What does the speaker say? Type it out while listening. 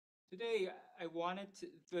Today,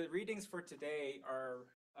 the readings for today are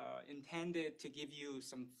intended to give you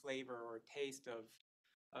some flavor or taste of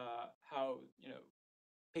how,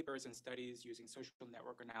 papers and studies using social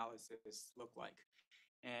network analysis look like.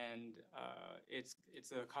 And it's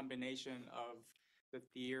a combination of the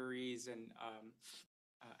theories and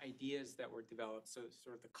ideas that were developed. So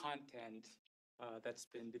sort of the content that's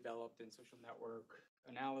been developed in social network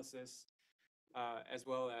analysis, as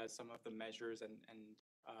well as some of the measures and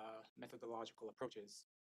methodological approaches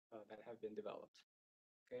that have been developed.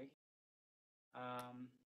 Okay. Um,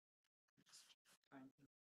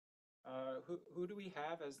 who do we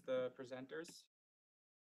have as the presenters?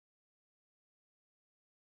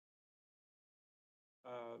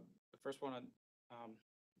 The first one on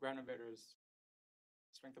ground inverters,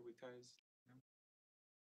 strength of weak ties.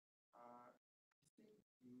 I think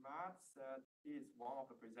Matt said he is one of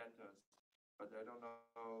the presenters, but I don't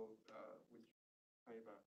know which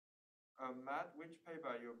paper. Matt, which paper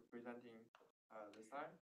are you presenting this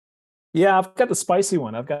time? Yeah, I've got the spicy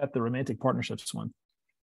one. I've got the romantic partnerships one.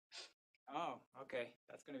 Oh, okay,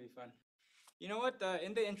 that's gonna be fun. You know what?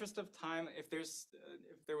 In the interest of time, if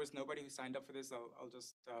there was nobody who signed up for this, I'll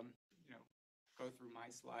just you know go through my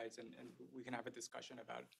slides and we can have a discussion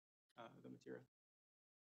about the material.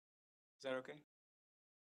 Is that okay?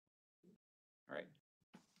 All right.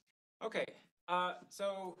 Okay.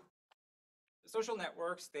 So social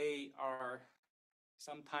networks, they are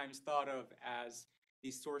sometimes thought of as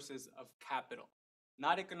these sources of capital,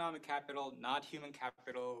 not economic capital, not human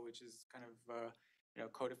capital, which is kind of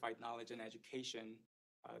codified knowledge and education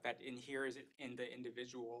that inheres in the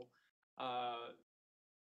individual. Uh,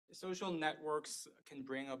 Social networks can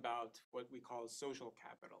bring about what we call social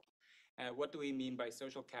capital. What do we mean by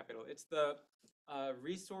social capital? It's the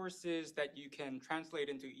resources that you can translate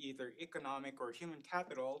into either economic or human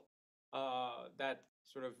capital that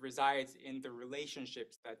sort of resides in the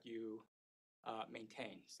relationships that you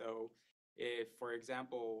maintain. So, if, for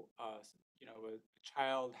example, a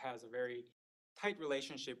child has a very tight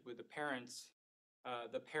relationship with the parents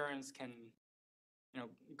can,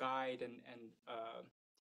 guide and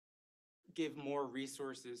give more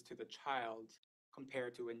resources to the child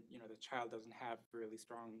compared to when the child doesn't have really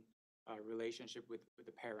strong relationship with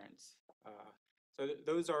the parents.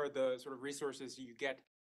 Those are the sort of resources you get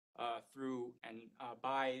through and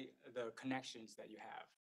by the connections that you have.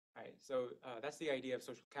 Right. So that's the idea of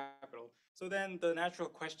social capital. So then the natural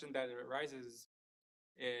question that arises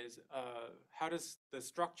is how does the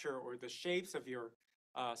structure or the shapes of your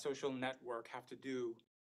social network have to do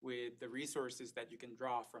with the resources that you can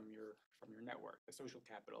draw from your network, the social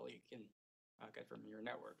capital you can get from your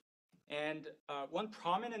network. And one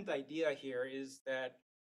prominent idea here is that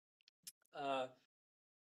uh,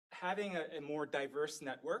 having a more diverse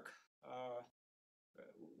network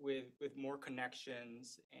with more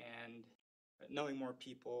connections and knowing more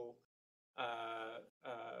people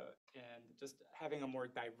and just having a more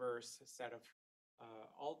diverse set of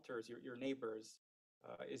alters, your neighbors,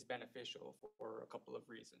 is beneficial for a couple of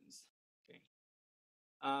reasons. Okay.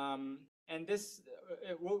 And this,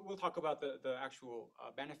 we'll talk about the actual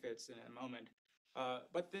benefits in a moment.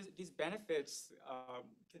 But these benefits,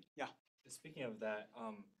 yeah. Speaking of that,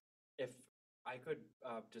 if I could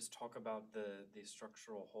just talk about the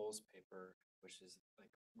structural holes paper, which is like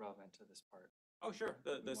relevant to this part. Oh, sure.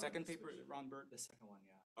 The wanted second to paper, switch. Ron Bird. The second one,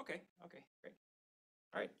 yeah. Okay. Okay. Great.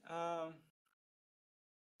 All right.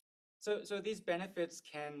 So these benefits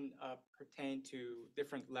can pertain to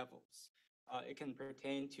different levels. It can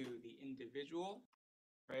pertain to the individual,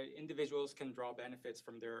 right? Individuals can draw benefits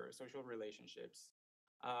from their social relationships,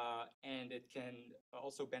 and it can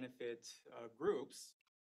also benefit groups,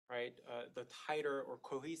 right? The tighter or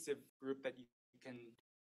cohesive group that you can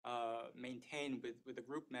maintain with the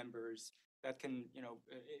group members, that can,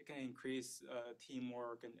 it can increase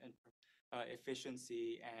teamwork and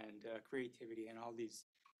efficiency and creativity and all these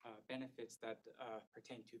benefits that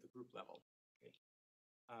pertain to the group level. Okay.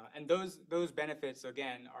 And those benefits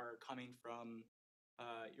again are coming from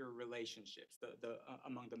your relationships, the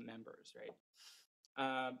among the members, right?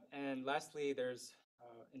 And lastly, there's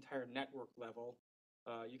entire network level.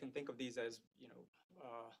 You can think of these as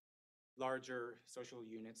larger social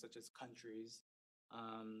units such as countries,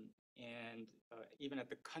 and even at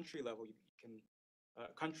the country level, you can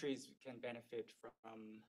countries can benefit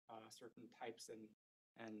from certain types and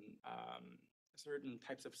certain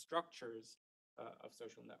types of structures of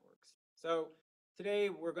social networks. So today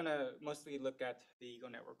we're going to mostly look at the ego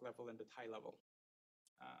network level and the tie level.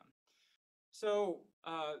 Um, so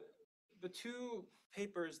the two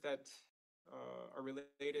papers that are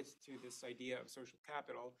related to this idea of social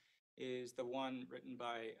capital is the one written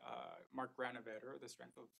by Mark Granovetter, The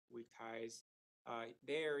Strength of Weak Ties.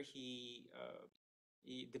 There he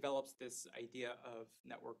develops this idea of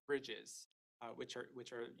network bridges, which are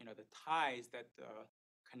the ties that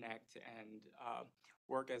connect and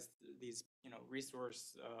work as these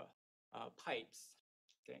resource pipes.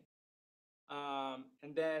 Okay.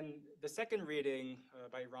 And then the second reading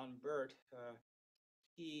by Ron Burt,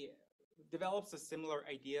 he develops a similar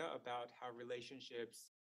idea about how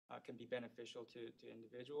relationships can be beneficial to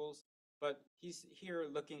individuals, but he's here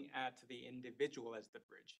looking at the individual as the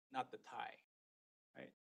bridge, not the tie,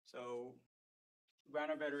 right? So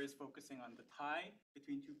Granovetter is focusing on the tie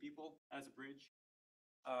between two people as a bridge.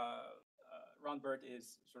 Ron Burt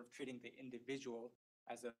is sort of treating the individual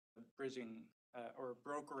as a bridging or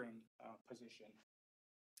brokering position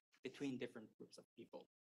between different groups of people.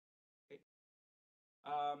 Okay.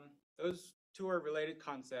 Those two are related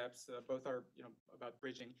concepts. Both are about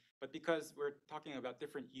bridging, but because we're talking about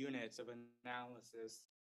different units of analysis,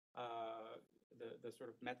 the sort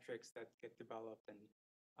of metrics that get developed and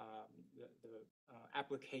the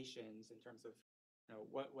applications in terms of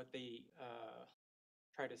what they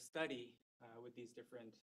try to study with these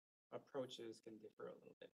different approaches can differ a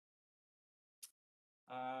little bit.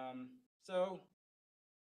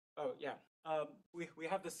 Oh yeah, we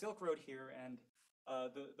have the Silk Road here, and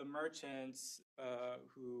the merchants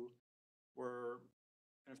who were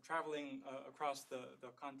kind of traveling across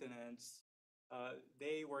the continents,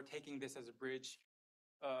 they were taking this as a bridge.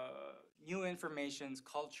 New informations,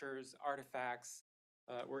 cultures, artifacts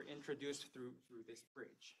were introduced through this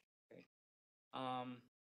bridge. Okay.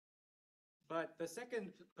 But the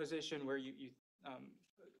second position, where you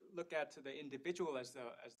look at the individual as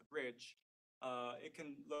the bridge, it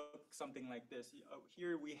can look something like this.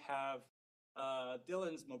 Here we have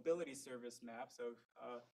Dylan's mobility service map. So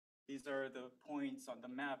these are the points on the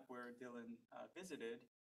map where Dylan visited,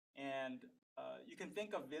 and you can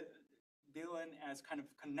think of Dylan as kind of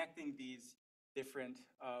connecting these different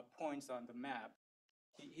points on the map.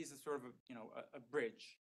 He's a sort of a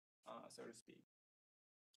bridge, so to speak.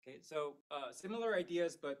 Okay, so similar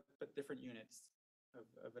ideas, but different units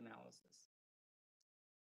of analysis.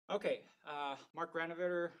 Okay, Mark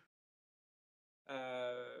Granovetter,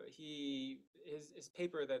 his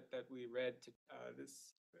paper that we read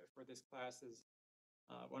for this class is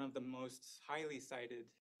one of the most highly cited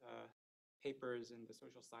papers in the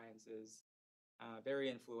social sciences, very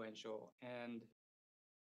influential, and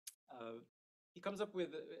he comes up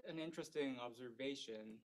with an interesting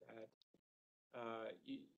observation that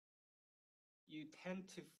you tend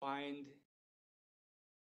to find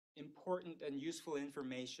important and useful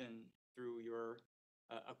information through your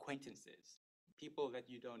acquaintances, people that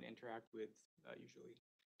you don't interact with usually,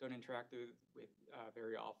 don't interact with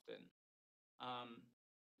very often.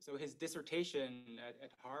 So his dissertation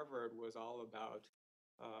at Harvard was all about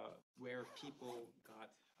where people got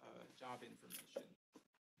job information.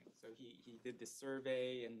 So he did this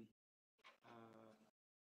survey, and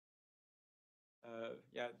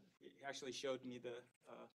yeah, he actually showed me the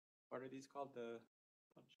what are these called, the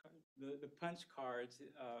punch cards? The punch cards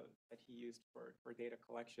that he used for data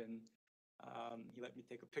collection. He let me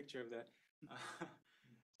take a picture of that.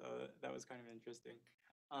 So that was kind of interesting.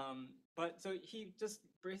 But so he just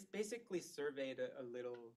basically surveyed a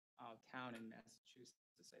little town in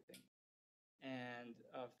Massachusetts, I think, and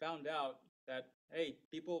found out that, hey,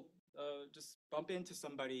 people just bump into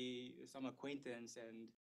somebody, some acquaintance, and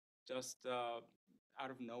just out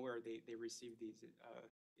of nowhere, they receive these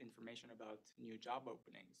information about new job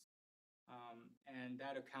openings. And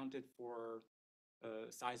that accounted for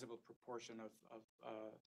a sizable proportion of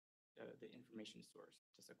the information source,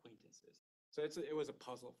 just acquaintances. So it was a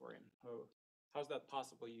puzzle for him. How's that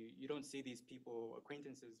possible? You don't see these people,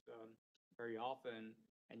 acquaintances, very often,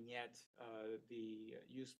 and yet the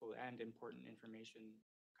useful and important information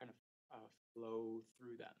kind of flow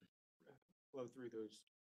through them, flow through those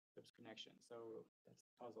connections. So that's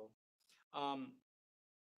the puzzle.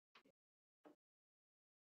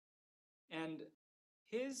 And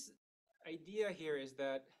his idea here is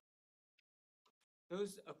that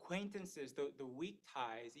those acquaintances, the weak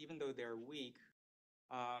ties, even though they're weak,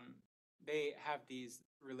 they have these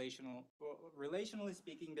relationally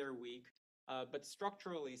speaking, they're weak, but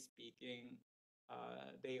structurally speaking,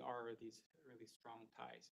 they are these really strong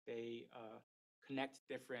ties. They connect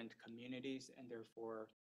different communities, and therefore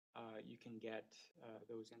you can get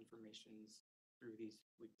those informations through these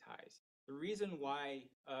weak ties. The reason why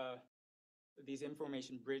these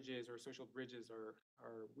information bridges or social bridges are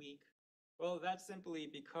weak, well, that's simply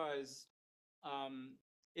because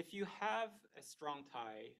if you have a strong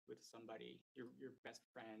tie with somebody, your best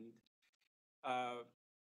friend,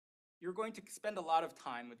 you're going to spend a lot of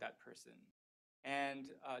time with that person. And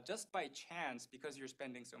just by chance, because you're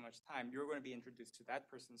spending so much time, you're going to be introduced to that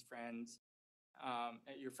person's friends,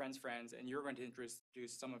 your friend's friends, and you're going to introduce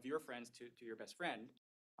some of your friends to your best friend.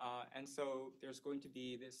 And so there's going to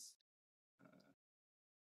be this,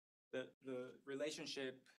 the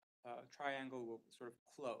relationship triangle will sort of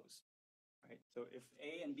close, right? So if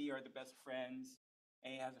A and B are the best friends,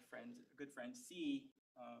 A has a good friend, C,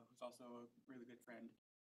 who's also a really good friend.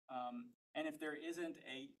 And if there isn't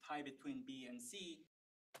a tie between B and C,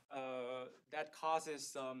 that causes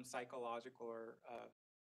some psychological or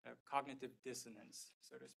cognitive dissonance,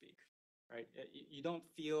 so to speak, right? You don't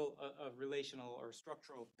feel a relational or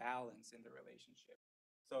structural balance in the relationship.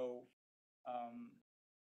 So,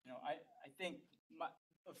 I think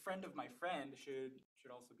a friend of my friend should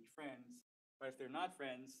also be friends. But if they're not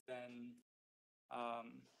friends, then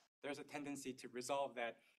there's a tendency to resolve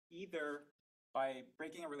that either by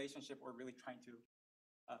breaking a relationship or really trying to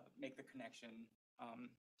make the connection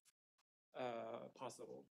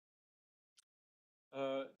possible.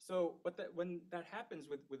 So when that happens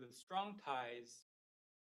with the strong ties,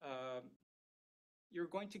 you're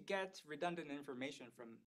going to get redundant information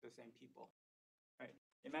from the same people, right?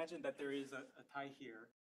 Imagine that there is a tie here.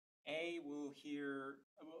 A will hear,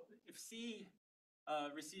 well, if C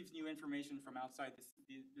receives new information from outside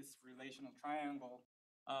this relational triangle,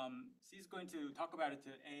 C is going to talk about it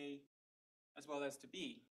to A as well as to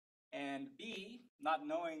B. And B, not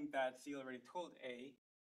knowing that C already told A,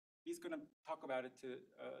 B's going to talk about it to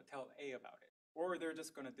tell A about it. Or they're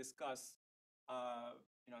just going to discuss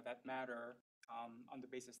that matter on the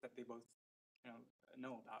basis that they both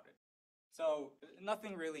know about it. So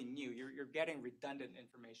nothing really new. You're getting redundant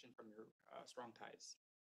information from your strong ties.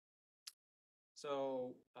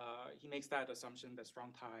 So he makes that assumption that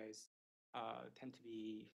strong ties tend to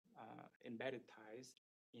be embedded ties,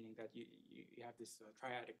 meaning that you have this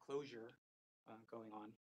triadic closure going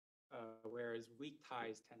on, whereas weak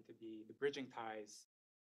ties tend to be the bridging ties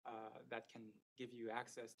that can give you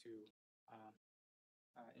access to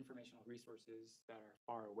informational resources that are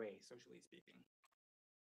far away, socially speaking.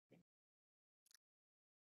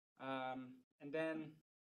 And then,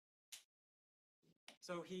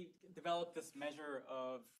 so he developed this measure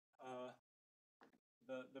of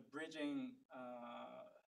the bridging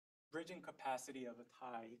capacity of a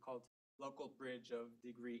tie. He called local bridge of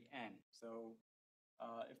degree n. So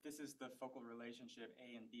if this is the focal relationship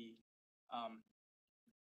A and B,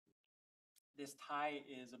 this tie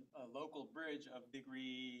is a local bridge of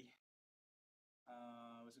degree,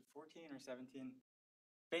 was it 14 or 17?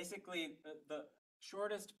 Basically, the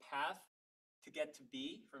shortest path to get to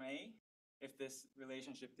B from A if this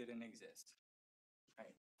relationship didn't exist,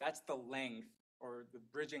 right? That's the length or the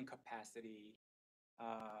bridging capacity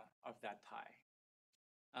of that tie.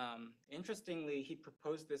 Interestingly, he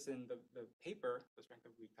proposed this in the paper, The Strength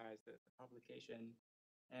of Weak Ties, the publication.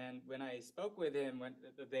 And when I spoke with him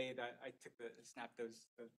the day that I snapped those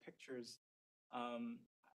pictures,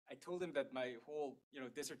 I told him that my whole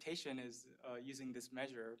dissertation is using this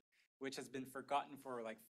measure, which has been forgotten for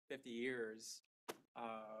like 50 years.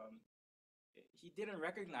 He didn't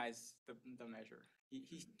recognize the measure.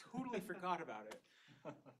 He totally forgot about it.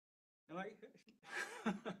 I'm like,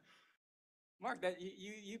 Mark, that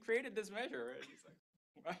you created this measure. And he's like,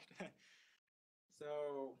 what?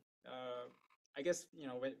 So I guess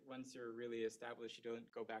once you're really established, you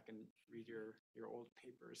don't go back and read your old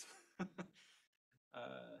papers.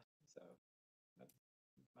 So that's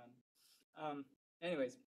fun.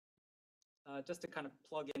 Anyways, just to kind of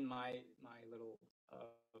plug in my little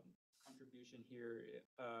contribution here.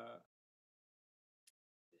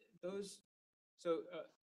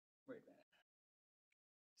 Wait a minute.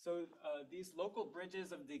 So these local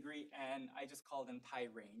bridges of degree n, I just call them tie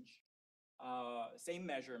range. Same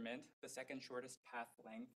measurement, the second shortest path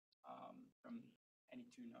length from any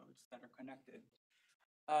two nodes that are connected.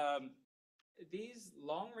 These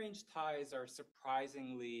long-range ties are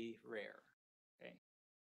surprisingly rare. Okay,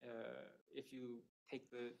 if you take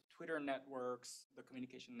the Twitter networks, the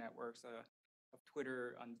communication networks of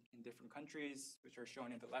Twitter in different countries, which are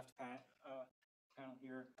shown in the left panel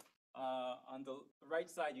here. On the right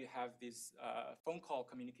side, you have these phone call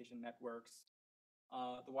communication networks.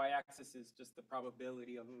 The y-axis is just the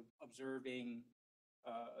probability of observing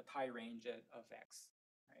a tie range of x,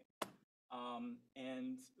 right?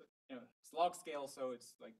 And it's log scale, so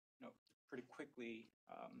it's like pretty quickly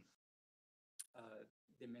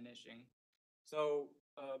diminishing. So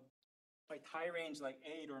by tie range like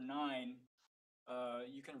 8 or 9,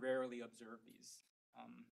 you can rarely observe these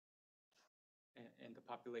in the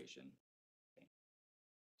population. Okay.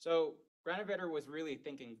 So Granovetter was really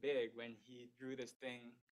thinking big when he drew this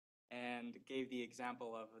thing and gave the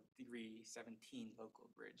example of a degree 17 local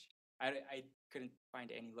bridge. I couldn't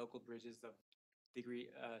find any local bridges of degree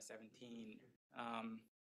 17. Um,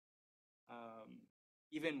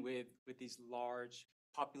 Even with these large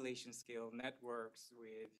population scale networks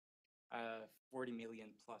with 40 million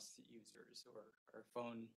plus users or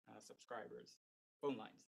phone subscribers, phone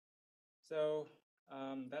lines. So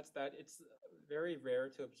that's that. It's very rare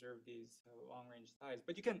to observe these long range ties,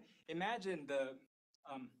 but you can imagine the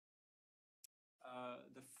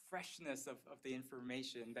freshness of the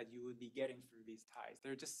information that you would be getting through these ties.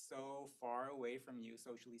 They're just so far away from you,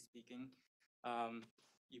 socially speaking.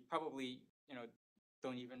 You probably,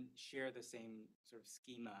 don't even share the same sort of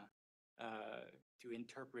schema to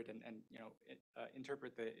interpret and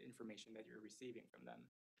interpret the information that you're receiving from them.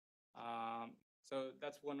 So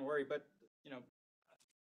that's one worry, but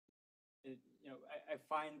I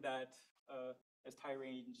find that as tie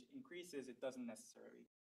range increases, it doesn't necessarily,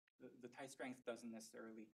 the tie strength doesn't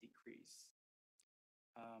necessarily decrease.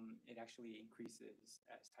 It actually increases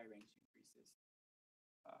as tie range increases.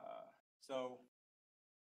 So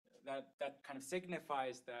that kind of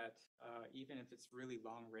signifies that even if it's really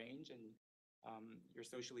long range and you're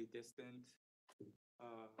socially distant,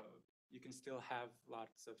 you can still have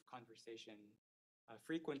lots of conversation,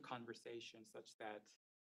 frequent conversation, such that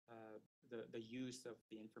the use of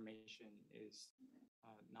the information is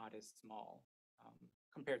not as small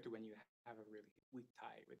compared to when you have a really weak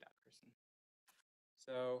tie with that person.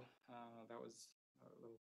 So that was a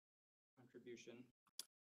little contribution.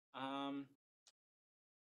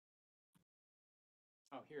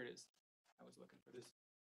 Oh, here it is. I was looking for this.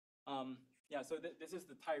 Yeah, so this is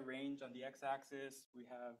the tie range on the x-axis. We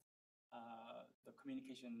have the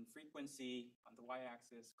communication frequency on the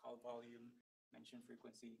y-axis, call volume, mention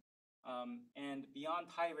frequency. And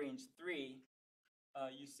beyond tie range 3,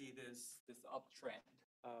 you see this uptrend.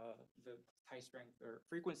 The tie strength or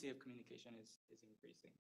frequency of communication is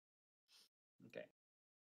increasing. Okay.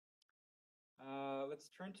 Let's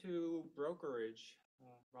turn to brokerage,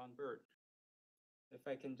 Ron Burt. If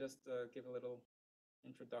I can just give a little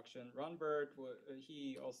introduction. Ron Burt,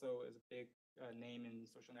 he also is a big name in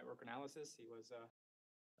social network analysis. He was a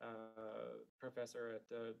professor at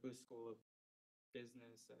the Booth School of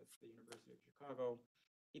Business at the University of Chicago.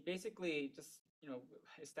 He basically just,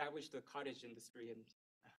 established the cottage industry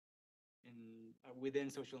within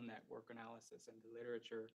social network analysis and the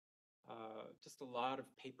literature. Just a lot of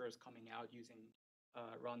papers coming out using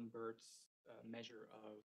Ron Burt's measure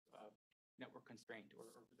of network constraint or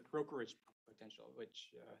the brokerage potential, which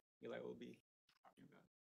Eli will be talking about.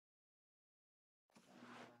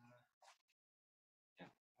 Yeah.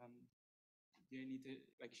 Do you need to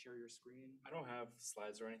share your screen? I don't have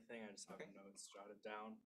slides or anything. I just have notes jotted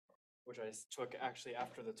down, which I took actually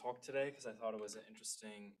after the talk today because I thought it was an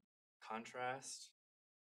interesting contrast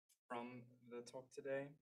from the talk today.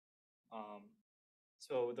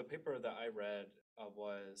 So the paper that I read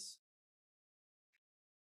was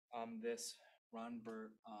this Ron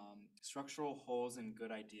Burt, Structural Holes in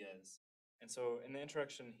Good Ideas. And so in the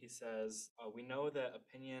introduction, he says, we know that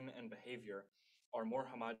opinion and behavior are more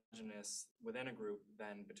homogeneous within a group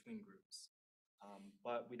than between groups.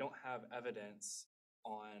 But we don't have evidence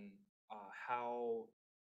on how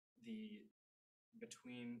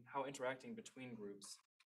interacting between groups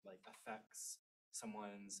affects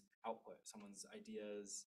someone's output, someone's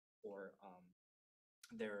ideas, or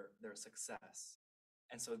their success.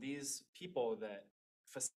 And so these people that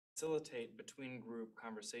facilitate between group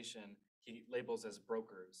conversation, he labels as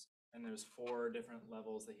brokers. And there's 4 different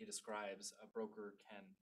levels that he describes a broker can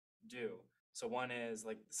do. So one is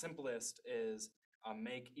the simplest is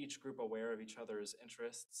make each group aware of each other's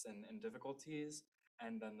interests and difficulties.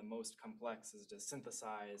 And then the most complex is to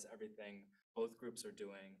synthesize everything both groups are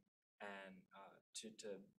doing and to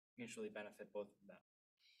mutually benefit both of them.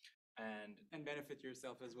 And benefit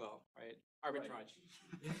yourself as well, right? Arbitrage.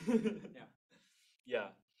 Yeah. Yeah.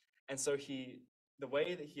 And so the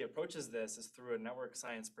way that he approaches this is through a network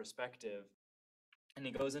science perspective. And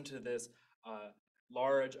he goes into this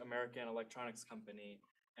large American electronics company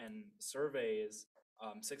and surveys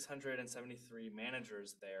 673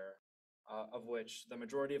 managers there, of which the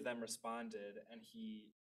majority of them responded. And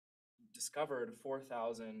he discovered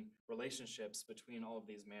 4,000 relationships between all of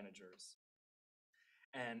these managers.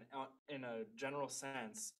 And in a general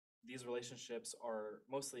sense, these relationships are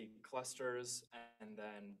mostly clusters and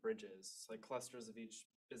then bridges, like clusters of each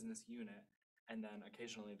business unit. And then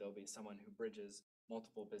occasionally there'll be someone who bridges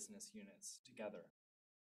multiple business units together.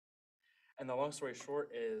 And the long story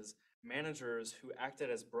short is managers who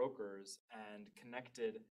acted as brokers and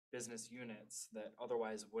connected business units that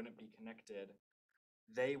otherwise wouldn't be connected,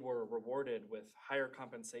 they were rewarded with higher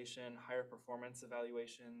compensation, higher performance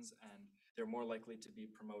evaluations, and they're more likely to be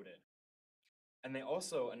promoted. And they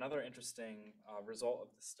also, another interesting result of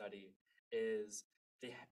the study is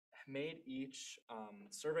they made each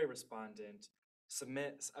survey respondent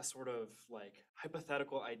submit a sort of like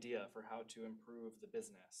hypothetical idea for how to improve the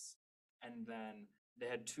business. And then they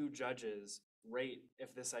had two judges rate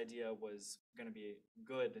if this idea was going to be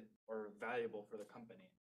good or valuable for the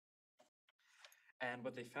company. And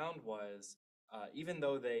what they found was, even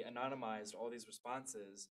though they anonymized all these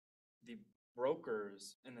responses, the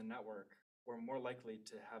brokers in the network were more likely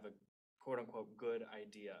to have a quote unquote good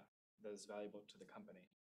idea that is valuable to the company.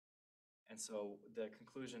 And so the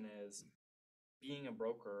conclusion is being a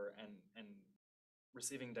broker and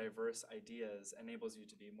receiving diverse ideas enables you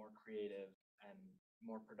to be more creative and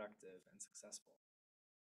more productive and successful,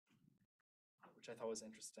 which I thought was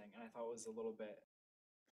interesting. And I thought was a little bit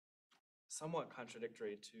somewhat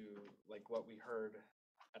contradictory to like what we heard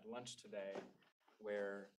at lunch today,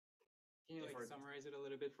 where Can you if like we're- summarize it a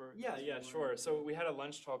little bit for? yeah, those who yeah, weren't- sure. So we had a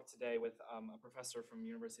lunch talk today with a professor from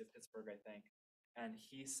University of Pittsburgh, I think, and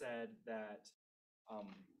he said that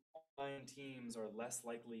online teams are less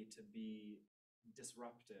likely to be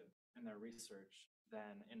disruptive in their research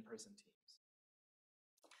than in-person teams.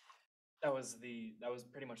 That was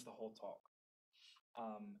pretty much the whole talk.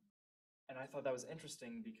 And I thought that was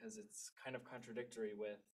interesting because it's kind of contradictory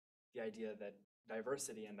with the idea that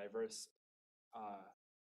diversity and diverse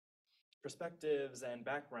perspectives and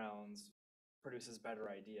backgrounds produces better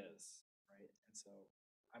ideas, right? And so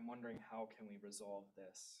I'm wondering, how can we resolve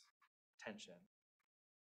this tension?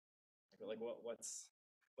 Like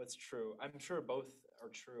what's true? I'm sure both are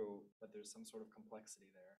true, but there's some sort of complexity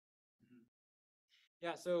there. Mhm.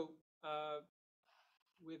 Yeah, so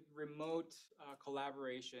with remote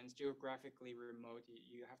collaborations, geographically remote,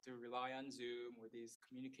 you have to rely on Zoom or these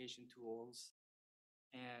communication tools,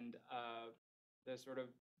 and the sort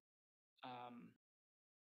of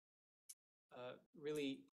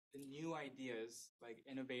really the new ideas, like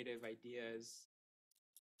innovative ideas,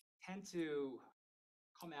 tend to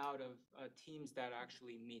come out of teams that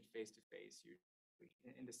actually meet face to face,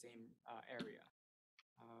 usually in the same area,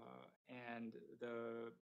 and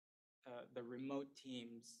the remote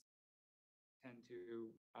teams tend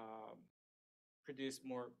to produce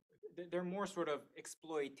more. They're more sort of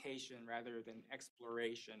exploitation rather than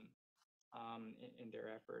exploration in their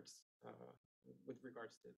efforts with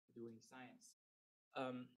regards to doing science.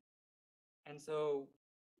 And so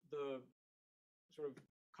the sort of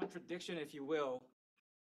contradiction, if you will,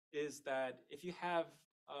 is that if you have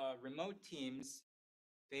remote teams,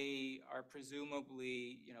 they are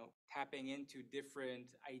presumably, tapping into different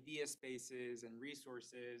idea spaces and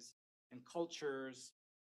resources and cultures.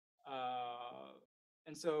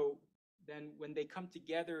 And so then when they come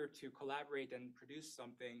together to collaborate and produce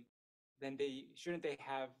something, then shouldn't they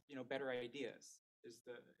have, better ideas?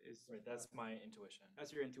 Right, that's my intuition.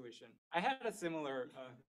 That's your intuition. I had a similar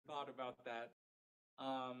thought about that.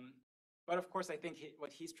 But of course, I think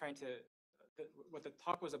what he's trying to, what the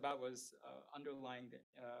talk was about was underlying the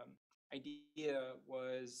idea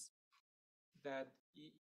was that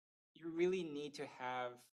you really need to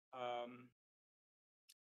have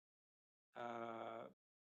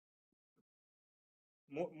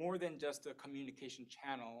more than just a communication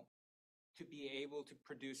channel to be able to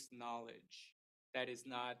produce knowledge that is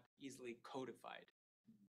not easily codified,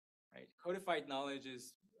 right? Codified knowledge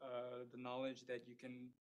is the knowledge that you can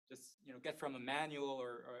just get from a manual,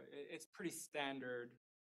 or it's pretty standard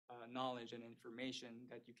knowledge and information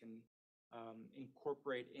that you can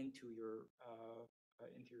incorporate into your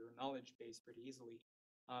knowledge base pretty easily.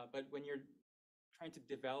 But when you're trying to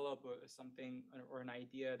develop something or an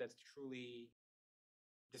idea that's truly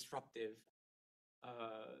disruptive,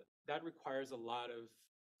 that requires a lot of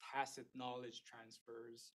tacit knowledge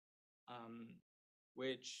transfers,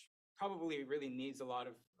 which probably really needs a lot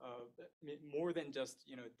of more than just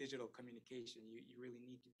digital communication. You really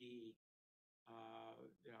need to be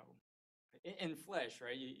in flesh,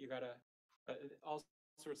 right? You gotta all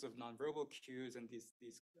sorts of nonverbal cues and these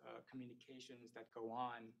communications that go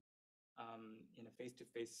on in a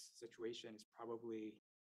face-to-face situation is probably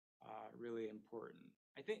really important.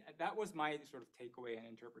 I think that was my sort of takeaway and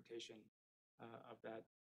interpretation of that.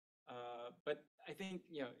 But I think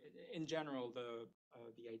in general,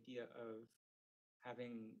 the idea of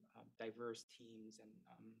having diverse teams and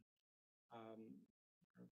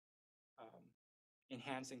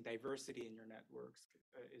enhancing diversity in your networks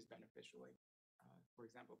is beneficial. Like, for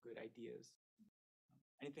example, good ideas.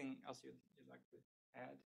 Anything else you'd like to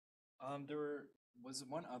add? There were was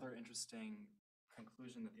one other interesting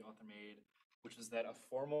conclusion that the author made, which was that a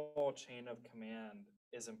formal chain of command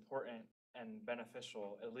is important and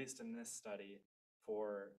beneficial, at least in this study,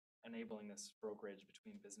 for enabling this brokerage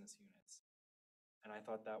between business units. And I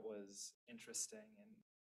thought that was interesting,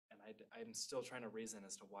 and I'm still trying to reason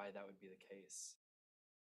as to why that would be the case.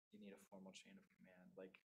 You need a formal chain of command.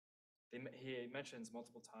 Like he mentions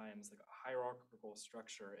multiple times, like a hierarchical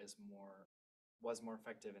structure was more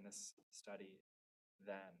effective in this study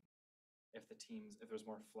than if there's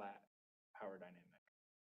more flat power dynamic.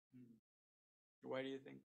 Why do you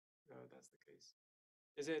think that's the case?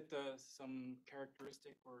 Is it some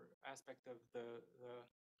characteristic or aspect of the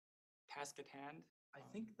task at hand? I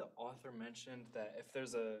think the author mentioned that if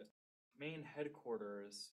there's a main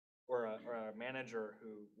headquarters or a manager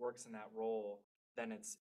who works in that role, then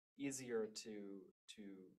it's easier to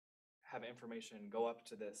have information go up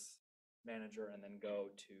to this manager and then go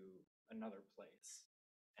to another place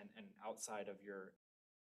and outside of your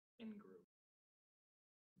in-group,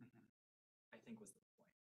 I think was the point.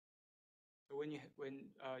 So when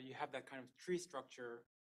you have that kind of tree structure,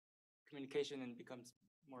 communication then becomes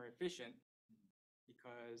more efficient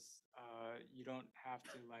because you don't have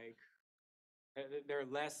to there are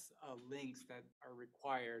less links that are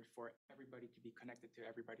required for everybody to be connected to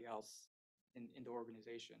everybody else in the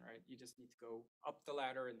organization, right? You just need to go up the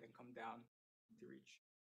ladder and then come down to reach.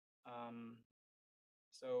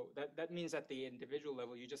 So that means at the individual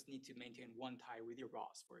level, you just need to maintain one tie with your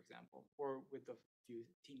boss, for example, or with a few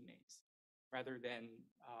teammates, rather than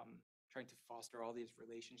trying to foster all these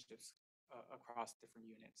relationships across different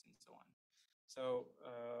units and so on. So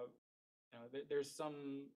there's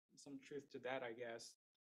some truth to that, I guess,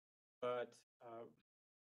 but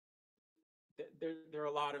there are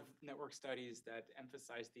a lot of network studies that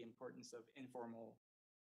emphasize the importance of informal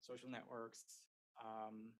social networks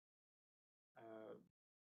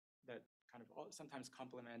that kind of sometimes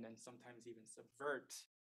complement and sometimes even subvert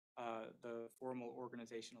the formal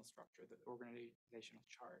organizational structure, the organizational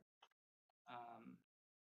chart.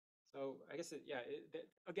 So I guess,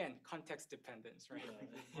 again, context dependence, right? Yeah.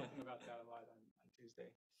 We've been talking about that a lot on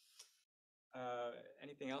Tuesday.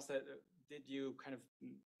 Anything else that did you kind of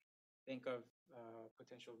think of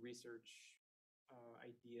potential research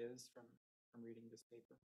ideas from reading this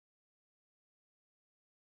paper?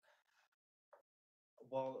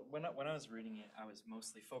 Well, when I was reading it, I was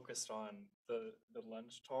mostly focused on the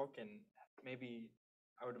lunch talk, and maybe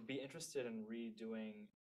I would be interested in redoing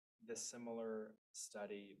this similar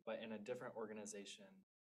study, but in a different organization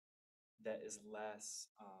that is less.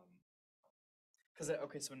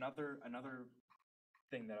 Okay, so another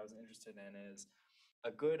thing that I was interested in is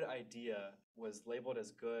a good idea was labeled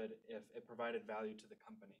as good if it provided value to the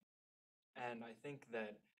company, and I think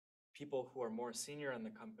that people who are more senior in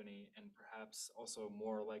the company and perhaps also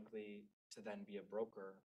more likely to then be a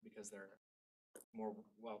broker because they're more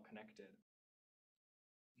well connected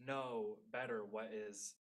know better what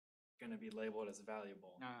is going to be labeled as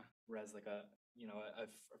valuable. Whereas like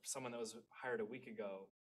someone that was hired a week ago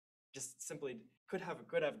just simply could have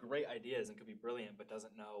great ideas and could be brilliant, but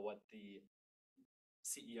doesn't know what the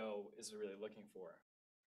CEO is really looking for.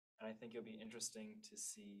 And I think it'll be interesting to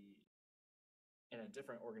see in a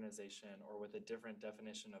different organization or with a different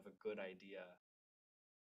definition of a good idea,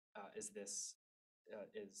 is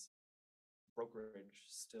brokerage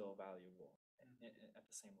still valuable at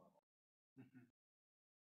the same level? Mm-hmm.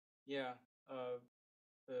 Yeah,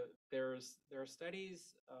 there are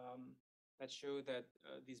studies that show that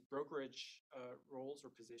these brokerage roles or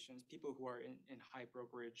positions, people who are in high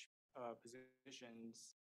brokerage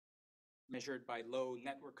positions, measured by low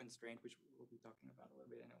network constraint, which we'll be talking about a little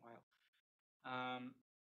bit in a while.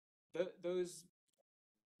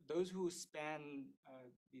 Those who span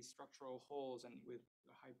these structural holes and with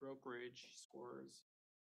high brokerage scores,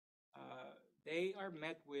 they are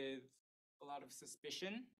met with a lot of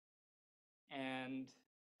suspicion and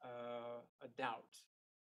a doubt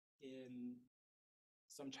in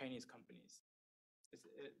some Chinese companies.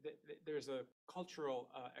 There's a cultural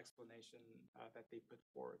explanation that they put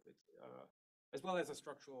forth, as well as a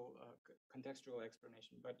structural, contextual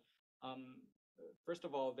explanation. But first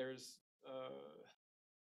of all, there's,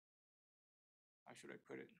 how should I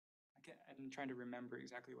put it? I'm trying to remember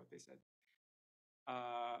exactly what they said.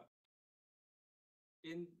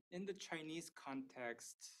 In the Chinese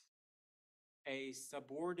context, a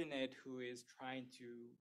subordinate who is trying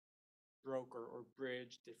to broker or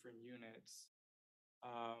bridge different units,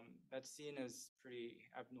 that's seen as pretty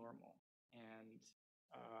abnormal. And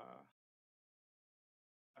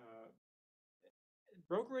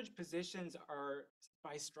brokerage positions are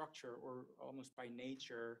by structure or almost by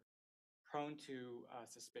nature prone to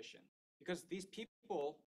suspicion, because these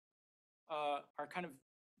people are kind of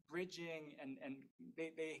bridging, and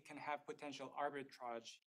they can have potential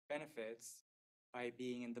arbitrage benefits by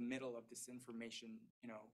being in the middle of this information,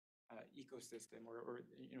 ecosystem, or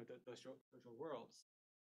the social worlds.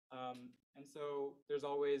 And so there's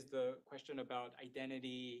always the question about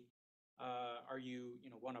identity. Are you,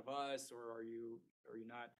 one of us, or are you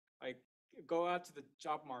not? Like, go out to the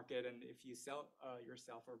job market, and if you sell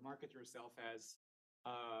yourself or market yourself as,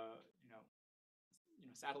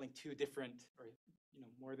 saddling two different, or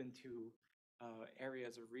more than two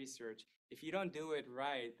areas of research, if you don't do it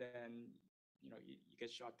right, then you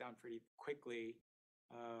get shot down pretty quickly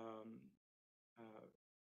uh,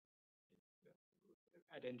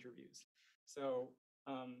 at interviews. So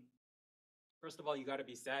first of all, you got to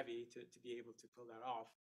be savvy to be able to pull that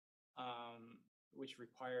off, which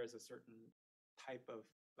requires a certain type of,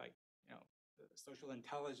 like, social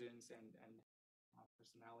intelligence and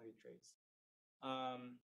personality traits.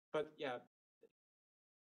 But yeah,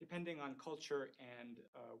 depending on culture and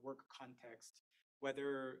work context,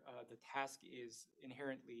 whether the task is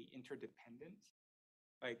inherently interdependent,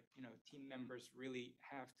 like, team members really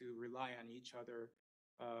have to rely on each other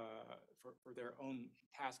for their own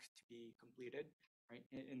task to be completed, right?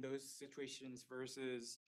 In those situations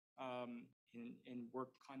versus in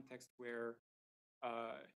work context where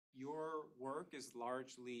your work is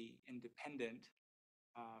largely independent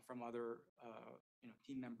from other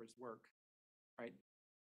team members' work, right?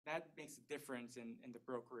 That makes a difference in the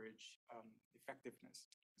brokerage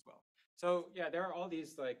effectiveness as well. So yeah, there are all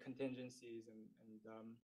these, like, contingencies and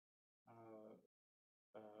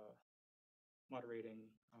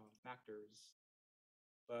moderating factors.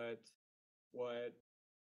 But what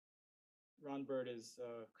Ron Bird is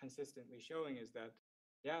consistently showing is that,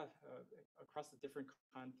 yeah, across the different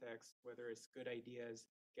contexts, whether it's good ideas,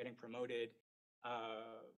 getting promoted,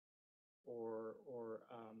 or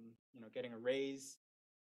getting a raise,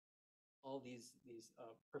 all these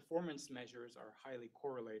performance measures are highly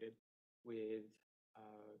correlated with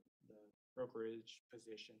the brokerage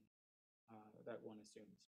position that one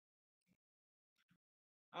assumes.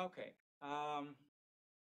 Okay, a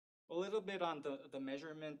little bit on the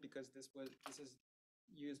measurement, because this is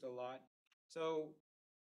used a lot. So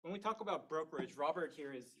when we talk about brokerage, Robert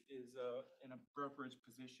here is in a brokerage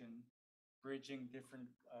position, bridging different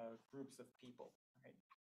groups of people, right?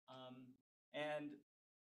 And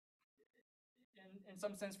in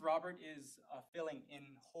some sense, Robert is filling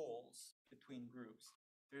in holes between groups.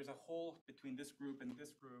 There's a hole between this group and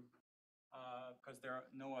this group because there are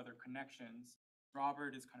no other connections.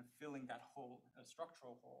 Robert is kind of filling that hole, a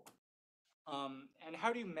structural hole. And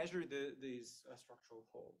how do you measure these structural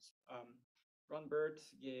holes? Ron Bird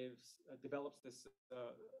develops this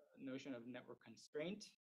notion of network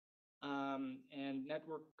constraint. And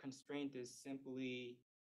network constraint is simply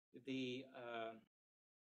the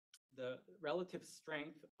relative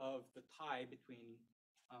strength of the tie between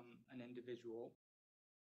an individual.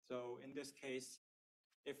 So in this case,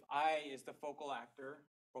 if I is the focal actor,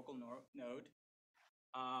 focal node,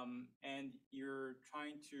 and you're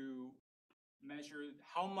trying to measure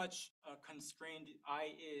how much constrained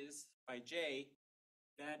I is by J,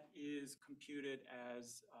 that is computed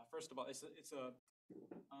as, first of all, it's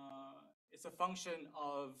a function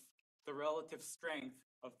of the relative strength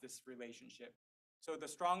of this relationship. So the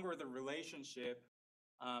stronger the relationship,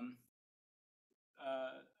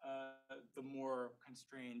 the more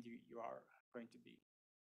constrained you are going to be,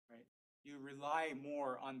 right? You rely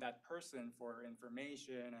more on that person for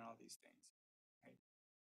information and all these things, right?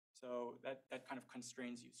 So that kind of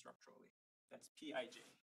constrains you structurally. That's PIJ.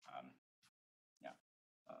 Yeah.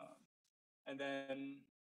 And then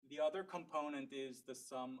the other component is the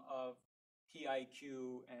sum of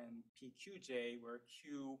PIQ and PQJ, where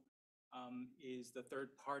Q is the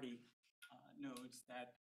third party nodes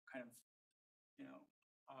that kind of,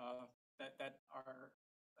 that are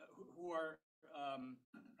who are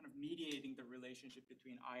kind of mediating the relationship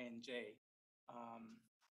between I and J.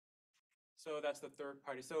 So that's the third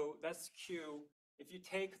party. So that's Q. If you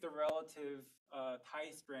take the relative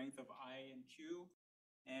tie strength of I and Q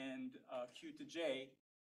and Q to J,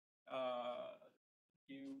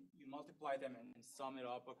 you multiply them and sum it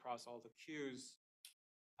up across all the Qs.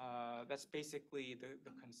 That's basically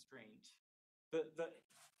the constraint.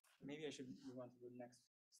 Maybe I should move on to the next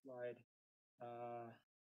slide.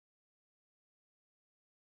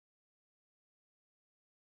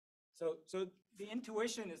 So the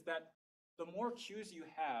intuition is that the more Qs you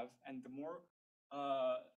have and the more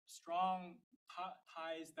strong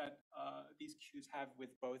ties that these Qs have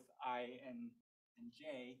with both I and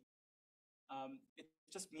J, It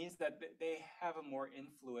just means that they have a more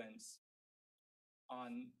influence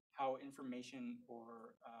on how information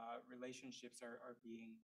or relationships are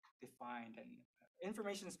being defined, and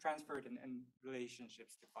information is transferred and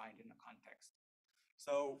relationships defined in a context.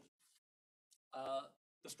 So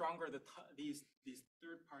the stronger these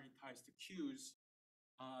third-party ties to Q's,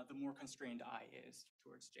 the more constrained I is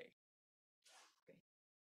towards J. Okay.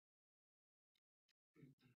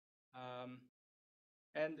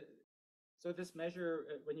 And so this measure,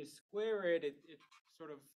 when you square it, it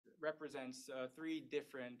sort of represents three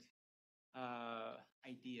different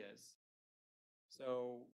ideas.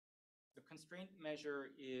 So the constraint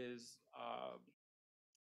measure is a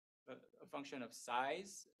function of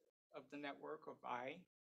size of the network of I,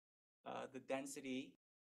 the density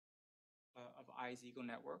of I's ego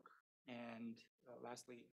network, and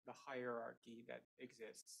lastly, the hierarchy that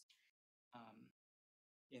exists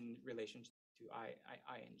in relation to I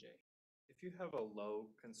and J. If you have a low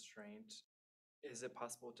constraint, is it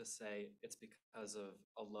possible to say it's because of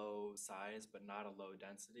a low size but not a low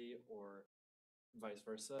density, or vice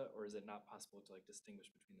versa? Or is it not possible to like distinguish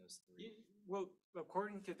between those three? Well,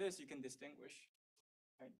 according to this, you can distinguish,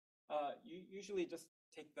 right? You usually just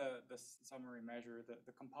take the summary measure,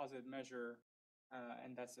 the composite measure,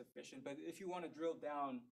 and that's sufficient. But if you want to drill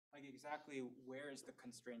down, like exactly where is the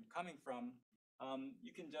constraint coming from,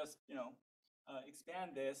 you can just,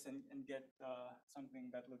 expand this and get something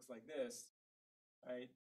that looks like this, right?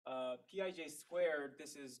 Pij squared,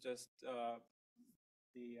 this is just the,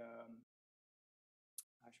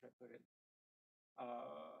 how should I put it?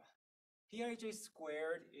 Pij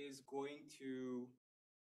squared is going to,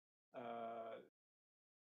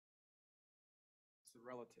 it's a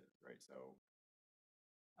relative, right? So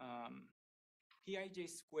Pij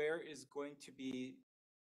square is going to be,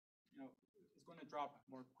 is going to drop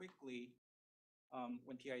more quickly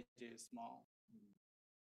when Pij is small,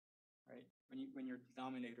 right? When your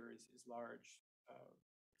denominator is large,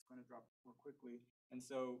 it's going to drop more quickly, and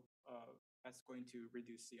so that's going to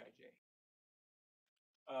reduce Cij.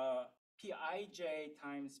 Pij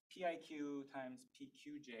times Piq times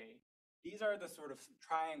Pqj, these are the sort of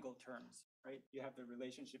triangle terms, right? You have the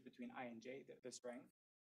relationship between I and J, the strength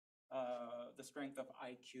of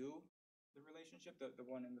IQ, the relationship, the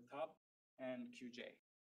one in the top, and Qj.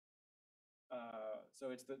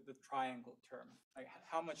 So it's the triangle term. Like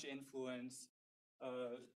how much influence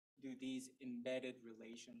do these embedded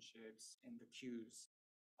relationships in the Qs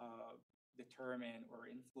determine or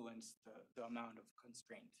influence the amount of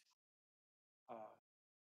constraint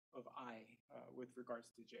of I with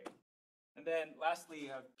regards to J. And then lastly, you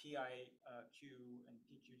have PIQ and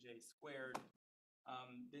PQJ squared.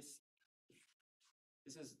 This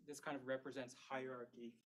kind of represents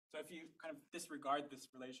hierarchy. So if you kind of disregard this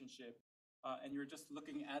relationship and you're just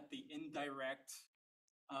looking at the indirect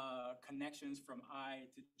connections from I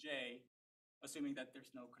to J, assuming that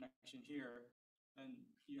there's no connection here, then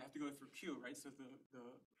you have to go through Q, right? So the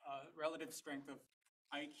relative strength of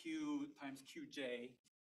IQ times QJ,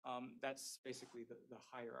 that's basically the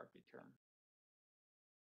hierarchy term.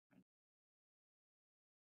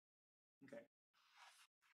 Okay.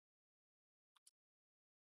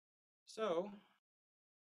 So,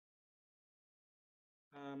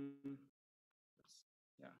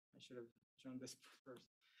 yeah, I should have shown this first.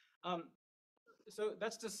 So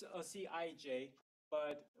that's just a Cij,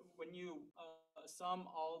 but when you sum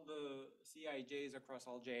all theCijs across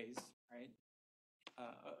all Js, right?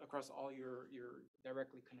 Across all your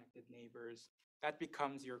directly connected neighbors, that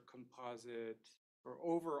becomes your composite or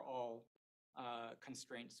overall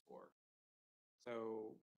constraint score.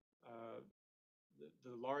 So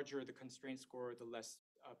the larger the constraint score, the less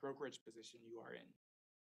brokerage position you are in.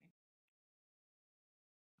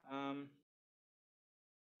 Okay.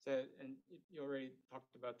 So, and you already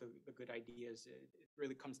talked about the good ideas. It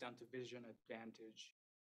really comes down to vision advantage.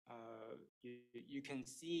 You can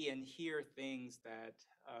see and hear things that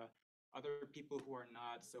other people who are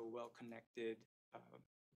not so well connected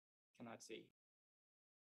cannot see.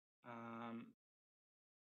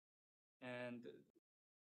 And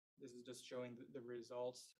this is just showing the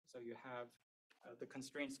results. So you have the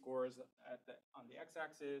constraint scores on the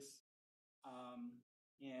x-axis,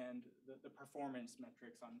 and the performance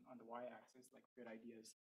metrics on the y-axis, like good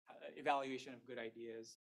ideas, evaluation of good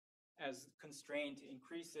ideas. As constraint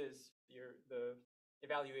increases, the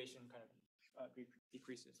evaluation kind of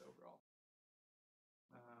decreases overall.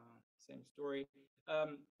 Same story.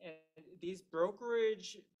 And these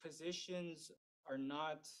brokerage positions are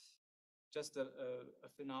not just a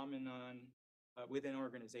phenomenon within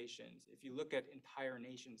organizations. If you look at entire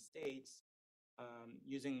nation states,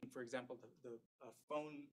 using, for example, the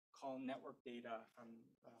phone call network data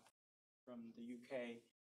from the UK,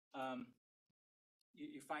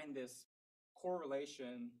 you find this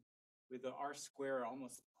correlation with the R square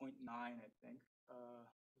almost 0.9, I think,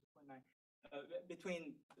 0.9,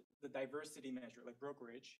 between the diversity measure, like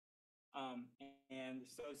brokerage, and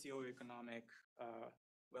socioeconomic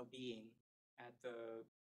well-being at the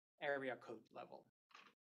area code level.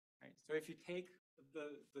 Right? So if you take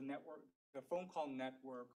the network, the phone call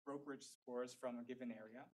network brokerage scores from a given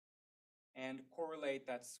area, and correlate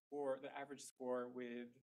that score, the average score, with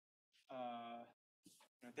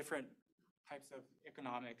different types of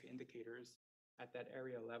economic indicators at that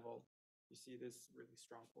area level, you see this really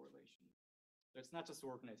strong correlation. So it's not just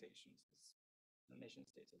organizations, it's the nation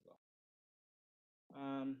states as well.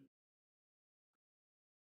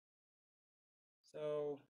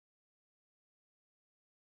 So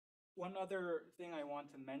one other thing I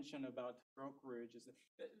want to mention about brokerage is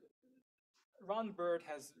that Ron Bird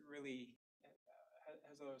has really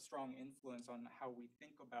has a strong influence on how we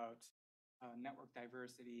think about network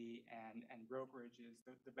diversity and brokerages,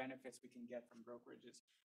 the benefits we can get from brokerages.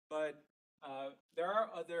 But there are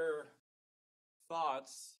other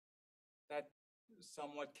thoughts that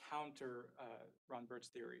somewhat counter Ron Bird's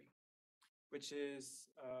theory, which is,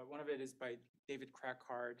 one of it is by David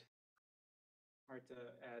Krakauer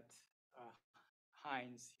at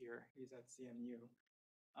Heinz here. He's at CMU.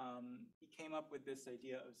 He came up with this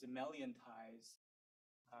idea of Zemelian ties.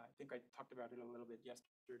 I think I talked about it a little bit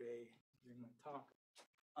yesterday during my talk.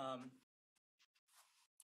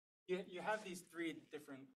 You have these three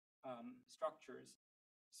different structures.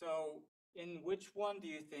 So in which one do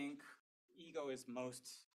you think ego is most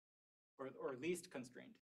or least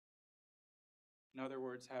constrained? In other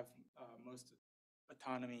words, have most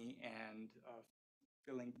autonomy and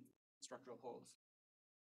filling structural holes.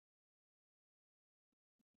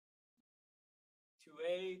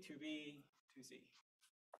 2A, 2B, 2C.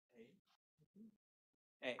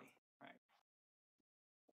 A, right.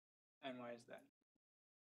 And why is that?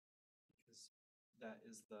 Because that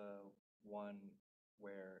is the one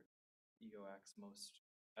where ego acts most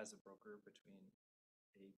as a broker between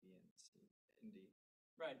A, B, and C, and D.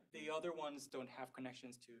 Right. The other ones don't have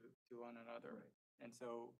connections to one another. Right. And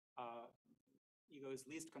so ego is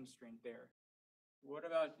least constrained there. What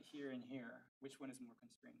about here and here? Which one is more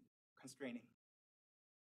constraining?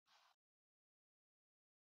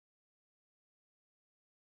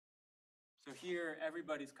 So here,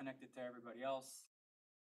 everybody's connected to everybody else.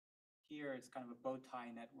 Here, it's kind of a bow tie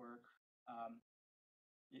network.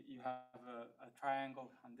 You have a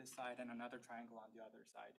triangle on this side and another triangle on the other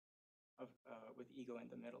side, with ego in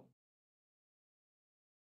the middle.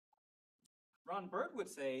 Ron Bird would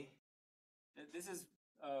say that this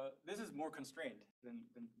is more constrained than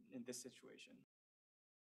in this situation.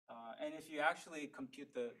 And if you actually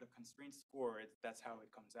compute the constraint score, that's how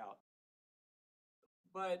it comes out.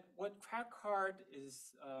 But what Krakauer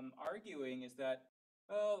is arguing is that,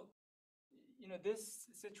 well, this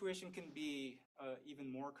situation can be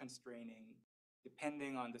even more constraining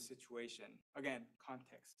depending on the situation. Again,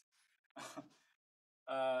 context.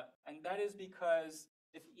 And that is because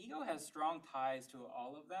if ego has strong ties to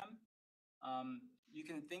all of them, you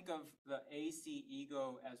can think of the AC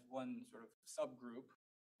ego as one sort of subgroup,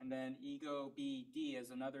 and then ego BD as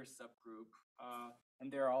another subgroup,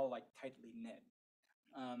 and they're all like tightly knit.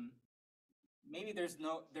 Maybe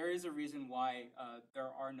there is a reason why there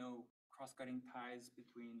are no cross-cutting ties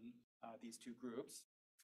between these two groups,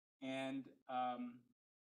 and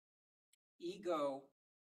ego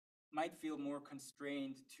might feel more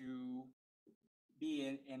constrained to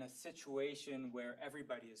be in a situation where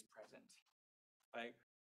everybody is present. Like,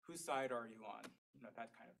 whose side are you on? That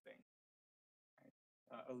kind of thing.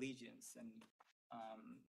 Right? Allegiance, and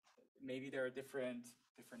maybe there are different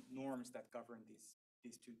norms that govern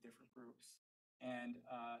these two different groups, and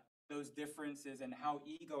those differences and how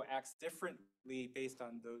ego acts differently based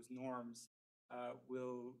on those norms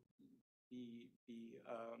will be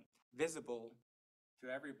visible to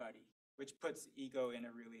everybody, which puts ego in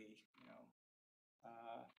a really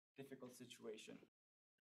difficult situation.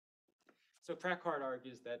 So Krakauer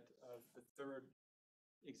argues that the third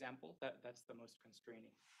example, that's the most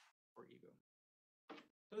constraining for ego.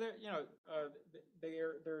 So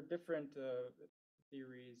there are different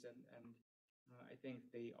theories, and I think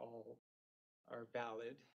they all are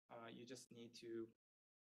valid. You just need to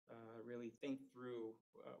really think through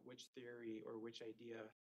which theory or which idea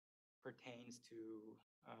pertains to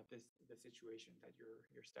the situation that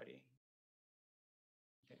you're studying.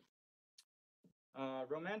 Okay.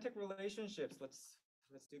 Romantic relationships. Let's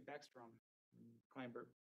do Backstrom and Kleinberg.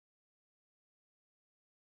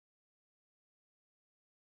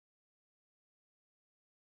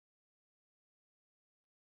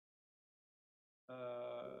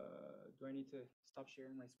 I need to stop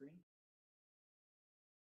sharing my screen?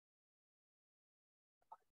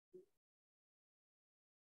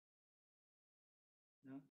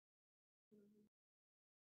 No?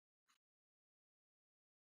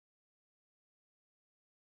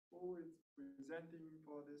 Who is presenting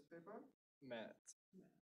for this paper? Matt.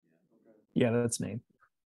 Okay. Yeah, that's me.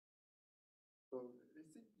 So I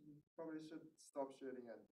think you probably should stop sharing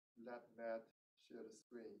and let Matt share the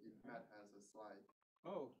screen if Matt has a slide.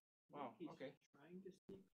 Oh, wow, okay. Trying to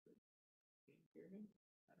speak, but can't hear him.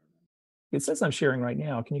 I don't know. It says I'm sharing right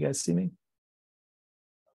now. Can you guys see me?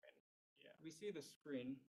 Yeah, we see the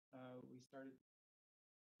screen. We started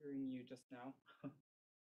hearing you just now.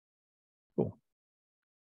 Cool.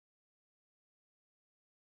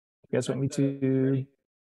 You guys want me Right, to? ready?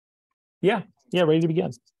 Yeah, ready to begin.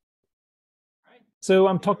 All right. So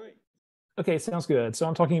I'm take it talking. away. Okay, sounds good. So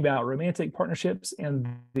I'm talking about romantic partnerships and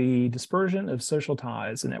the dispersion of social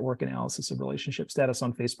ties and network analysis of relationship status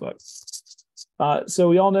on Facebook. So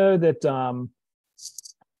we all know that.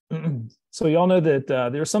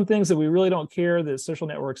 There are some things that we really don't care that social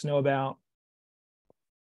networks know about.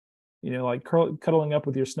 You know, like cuddling up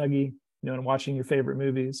with your Snuggie, and watching your favorite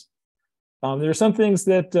movies. There are some things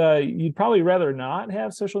that you'd probably rather not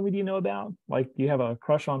have social media know about, like you have a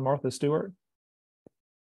crush on Martha Stewart.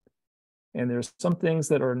 And there's some things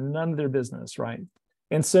that are none of their business, right?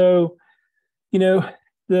 And so,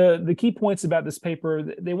 the key points about this paper,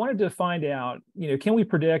 they wanted to find out, can we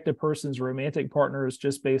predict a person's romantic partners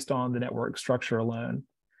just based on the network structure alone?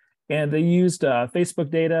 And they used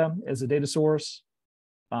Facebook data as a data source.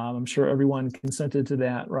 I'm sure everyone consented to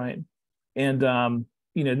that, right? And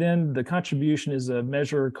then the contribution is a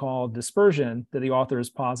measure called dispersion that the authors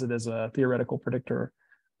posit as a theoretical predictor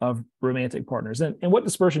of romantic partners. And what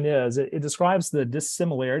dispersion is, it describes the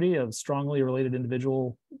dissimilarity of strongly related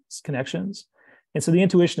individual connections. And so the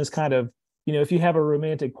intuition is kind of, if you have a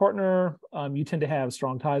romantic partner, you tend to have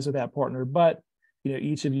strong ties with that partner, but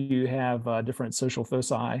each of you have different social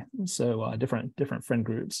foci, so different friend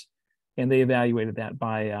groups, and they evaluated that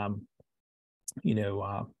by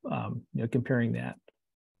comparing that.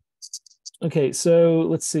 Okay, so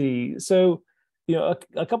let's see. So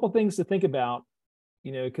a couple things to think about.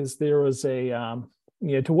 Because there was a,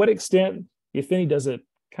 to what extent, if any, does it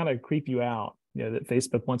kind of creep you out, that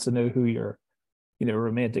Facebook wants to know who your,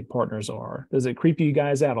 romantic partners are? Does it creep you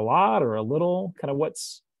guys out a lot or a little? Kind of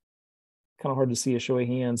what's kind of hard to see a show of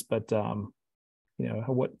hands, but,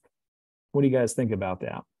 what do you guys think about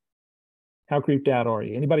that? How creeped out are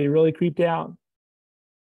you? Anybody really creeped out?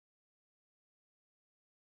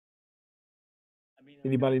 I mean,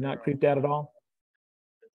 Anybody there not are creeped a out at lot all?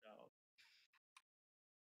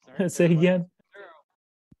 Sorry, Say again.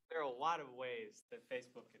 there are a lot of ways that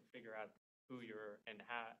Facebook can figure out who you're and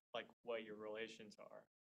how, like, what your relations are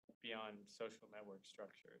beyond social network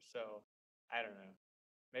structure. So I don't know.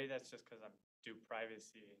 Maybe that's just because I'm do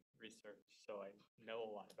privacy research, so I know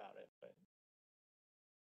a lot about it. But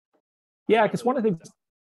Yeah, because one of the things.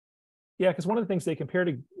 Yeah, because one of the things they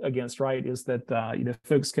compared against, right, is that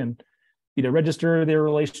folks can register their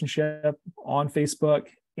relationship on Facebook,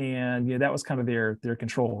 and that was kind of their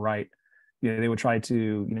control, right? They would try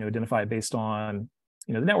to identify it based on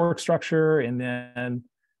the network structure, and then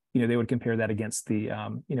they would compare that against the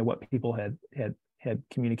what people had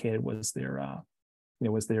communicated was their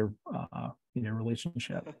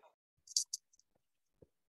relationship.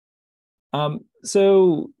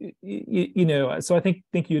 So so I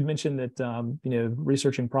think you had mentioned that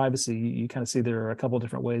researching privacy, you kind of see there are a couple of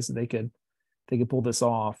different ways that they could pull this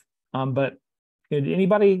off. But did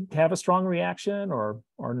anybody have a strong reaction or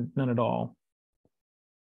none at all?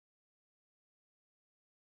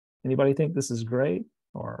 Anybody think this is great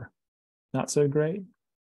or not so great?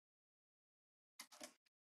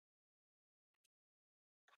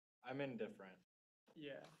 I'm indifferent.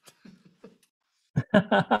 yeah, Sorry,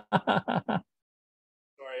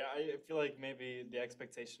 I feel like maybe the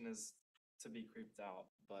expectation is to be creeped out,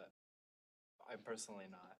 but I'm personally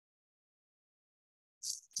not.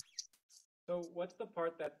 So what's the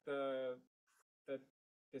part that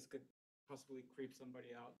this could possibly creep somebody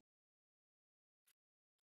out?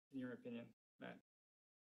 In your opinion, Matt?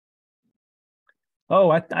 Oh,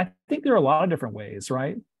 I think there are a lot of different ways,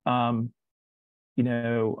 right? I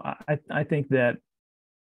think that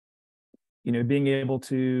being able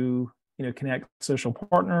to connect social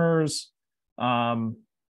partners, being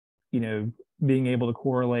able to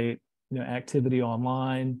correlate activity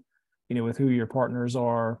online, with who your partners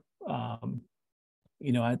are, I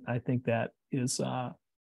think that is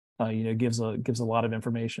gives a lot of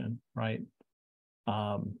information, right?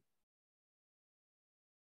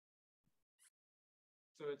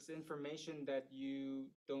 So it's information that you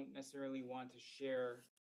don't necessarily want to share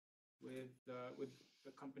with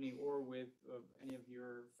the company or with any of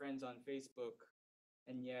your friends on Facebook,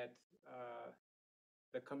 and yet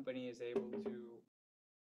the company is able to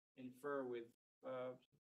infer with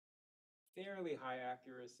fairly high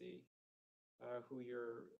accuracy who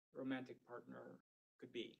your romantic partner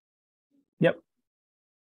could be. Yep.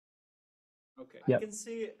 Okay. I can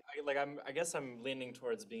see, I guess I'm leaning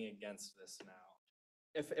towards being against this now.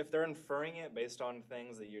 If they're inferring it based on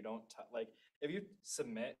things that you don't, like, if you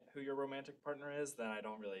submit who your romantic partner is, then I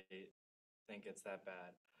don't really think it's that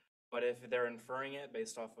bad. But if they're inferring it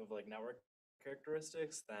based off of like network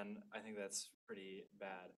characteristics, then I think that's pretty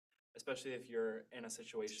bad. Especially if you're in a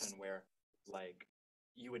situation where like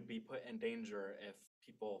you would be put in danger if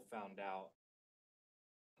people found out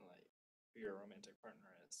like who your romantic partner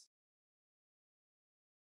is.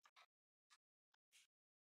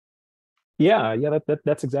 Yeah,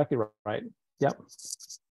 that's exactly right. Yep.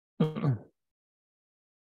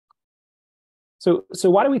 So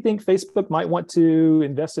why do we think Facebook might want to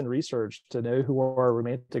invest in research to know who our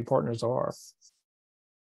romantic partners are?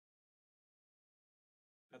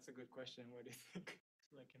 That's a good question. What do you think?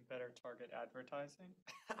 Like in better target advertising.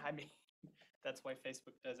 I mean, that's why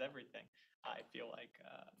Facebook does everything. I feel like,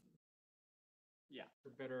 Yeah, for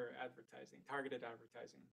better advertising, targeted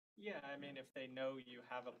advertising. yeah, I mean, if they know you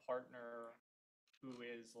have a partner who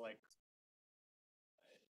is like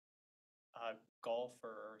a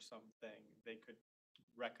golfer or something, they could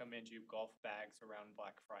recommend you golf bags around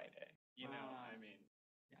Black Friday. You know, I mean,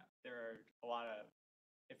 yeah, there are a lot of,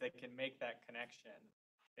 if they can make that connection,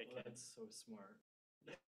 they Well, can. that's so smart.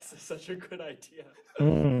 This is such a good idea.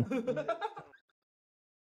 Mm.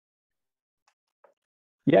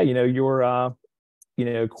 Yeah, your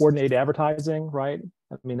coordinated advertising, right?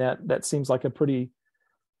 I mean, that seems like a pretty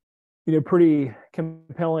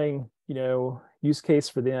compelling, use case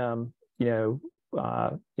for them,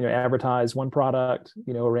 advertise one product,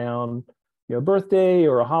 around, birthday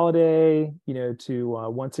or a holiday, to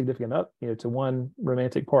one significant to one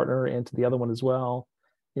romantic partner and to the other one as well.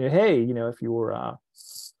 Hey, if your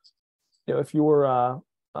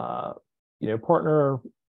partner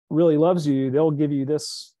really loves you, they'll give you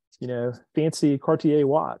this, fancy Cartier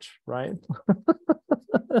watch, right?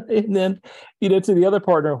 And then, to the other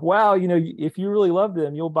partner, wow, if you really love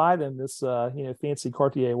them, you'll buy them this, fancy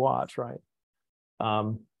Cartier watch, right?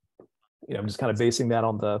 I'm just kind of basing that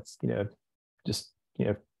on the, just,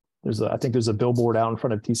 I think there's a billboard out in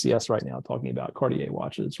front of TCS right now talking about Cartier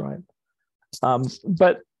watches, right?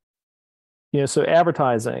 But, so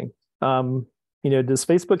advertising, does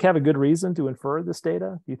Facebook have a good reason to infer this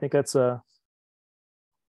data? Do you think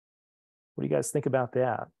what do you guys think about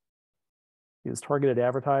that? Is targeted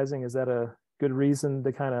advertising, is that a good reason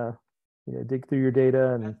to kind of, dig through your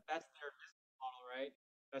data? And that's their business model, right?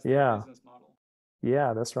 That's Yeah. their business model.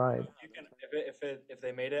 Yeah, that's right. You can, if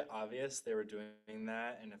they made it obvious they were doing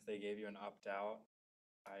that, and if they gave you an opt out,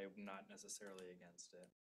 I'm not necessarily against it.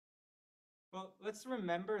 Well, let's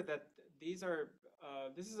remember that this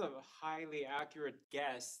is a highly accurate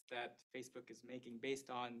guess that Facebook is making based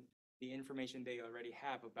on the information they already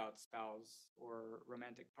have about spouse or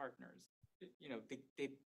romantic partners. They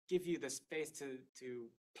give you the space to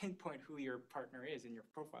pinpoint who your partner is in your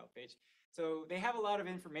profile page. So they have a lot of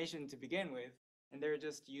information to begin with, and they're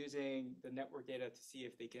just using the network data to see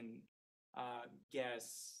if they can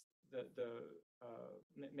guess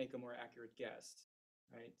make a more accurate guess,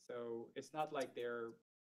 right? So it's not like they're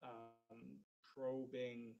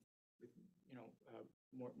probing with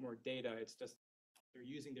more data. It's just they're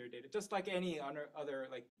using their data, just like any other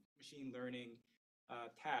like machine learning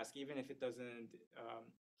task, even if it doesn't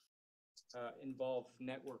involve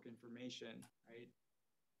network information, right?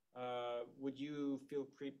 Would you feel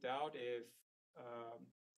creeped out if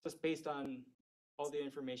just based on all the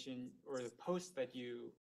information or the posts that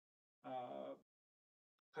you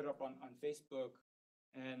put up on Facebook,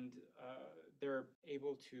 and they're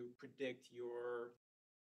able to predict your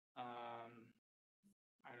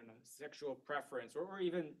I don't know, sexual preference, or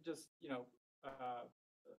even just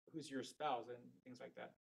who's your spouse and things like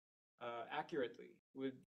that accurately?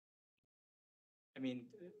 We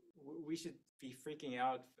should be freaking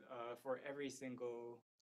out for every single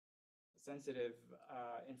sensitive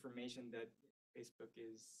information that Facebook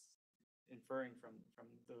is inferring from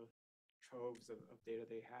the troves of data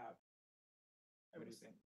they have. What do you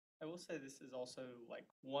think? I will say this is also like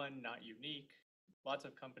one, not unique. Lots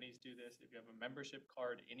of companies do this. If you have a membership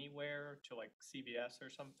card anywhere to like CVS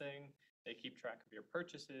or something, they keep track of your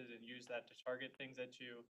purchases and use that to target things at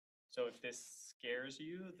you. So if this scares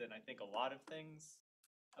you, then I think a lot of things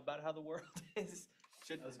about how the world is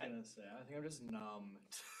Should I was I- gonna say, I think I'm just numb,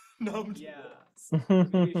 numb to Yeah. this.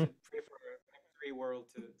 Maybe you should pray for a Web3 world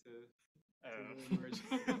to I don't really know. emerge.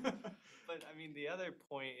 But I mean, the other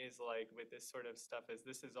point is like with this sort of stuff is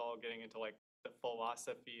this is all getting into like the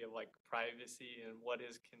philosophy of like privacy and what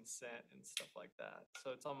is consent and stuff like that.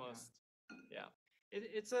 So it's almost, yeah.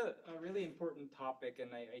 It's a really important topic,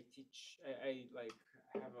 and I teach, I like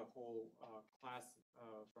have a whole class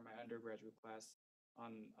for my undergraduate class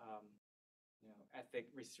on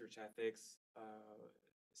research ethics,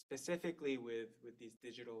 specifically with these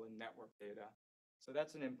digital and network data. So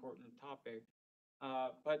that's an important topic.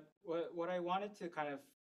 But what I wanted to kind of,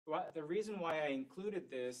 the reason why I included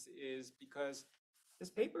this is because this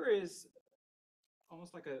paper is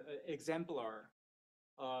almost like a exemplar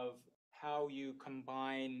of how you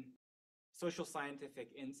combine social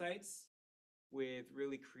scientific insights with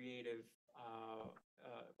really creative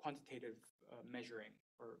quantitative measuring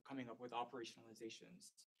or coming up with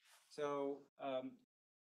operationalizations. So,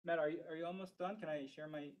 Matt, are you almost done? Can I share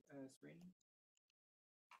my screen?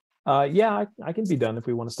 Yeah, I can be done if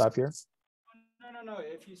we want to stop here. No.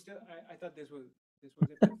 If you still, I thought this was it.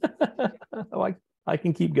 Oh, I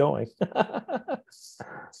can keep going, but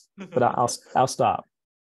I'll stop.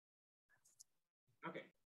 Okay.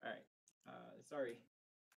 All right. Sorry.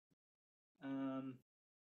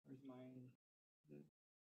 Where's my?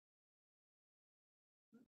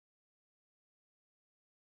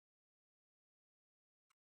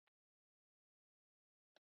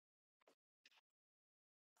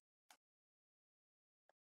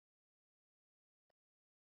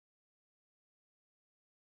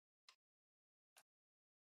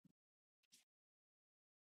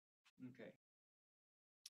 Okay.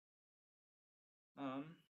 Um.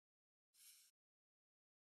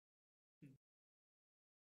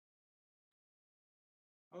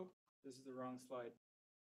 Oh, this is the wrong slide.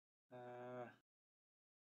 I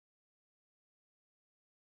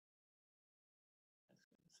was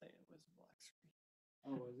gonna say it was a black screen.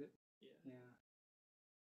 Oh, was it? Yeah. Yeah.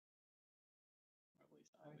 Or at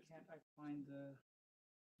least I Why was. can't I find the?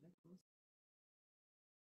 Did I close?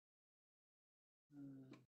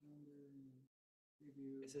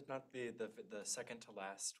 Preview. Is it not the second to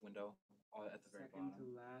last window at the very Second bottom? to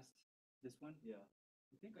last. This one? Yeah.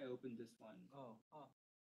 I think I opened this one. Oh.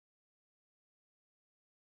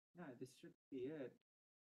 Yeah, this should be it. I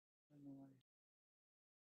don't know why.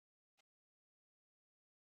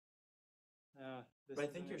 This But I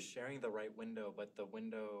isn't think you're it. sharing the right window, but the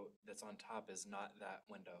window that's on top is not that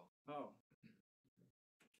window. Oh.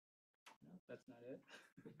 No, that's not it.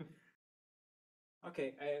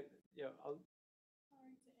 Okay, I'll.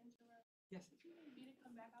 Sorry to interrupt. Yes. Did you need me to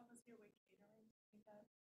come back? I was here with catering. Like that.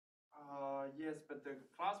 Yes, but the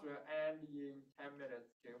class will end in 10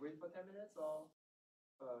 minutes. Can we wait for 10 minutes or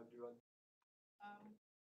do you want? Um,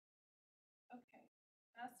 okay,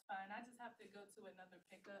 that's fine. I just have to go to another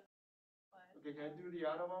pickup. But Okay, can I do the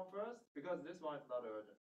other one first? Because this one is not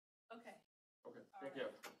urgent. okay. Okay, All thank right.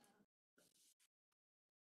 you.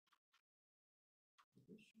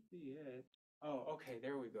 This should be it. Oh, okay,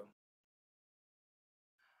 there we go.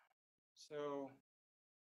 So,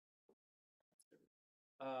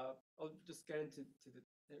 I'll just get into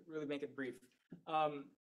really make it brief.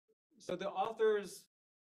 So the authors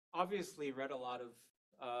obviously read a lot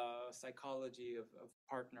of psychology of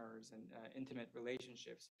partners and intimate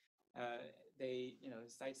relationships. They,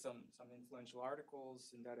 cite some influential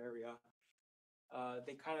articles in that area.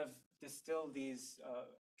 They kind of distill these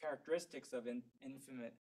characteristics of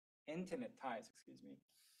intimate ties. Excuse me.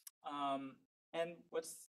 And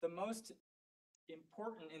what's the most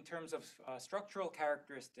important in terms of structural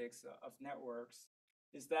characteristics of networks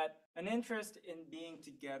is that an interest in being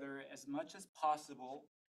together as much as possible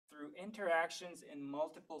through interactions in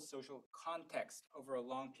multiple social contexts over a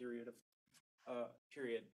long period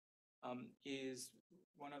is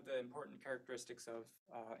one of the important characteristics of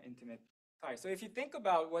intimate ties. So if you think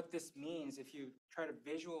about what this means, if you try to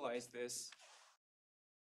visualize this,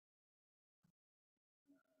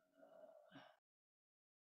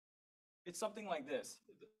 it's something like this.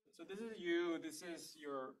 So this is you, this is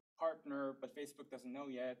your partner, but Facebook doesn't know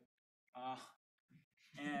yet.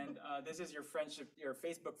 And this is your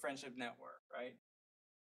Facebook friendship network, right?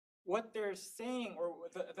 What they're saying, or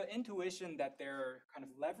the intuition that they're kind of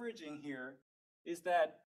leveraging here is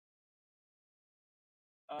that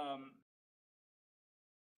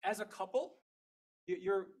as a couple,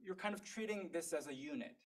 you're kind of treating this as a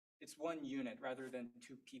unit. It's one unit rather than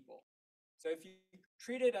two people. So if you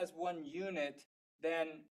treat it as one unit,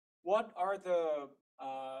 then what are the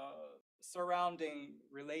surrounding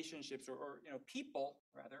relationships or people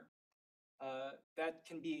rather that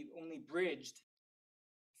can be only bridged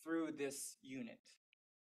through this unit.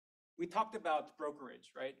 We talked about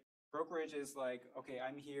brokerage, right? Brokerage is like, okay,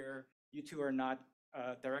 I'm here, you two are not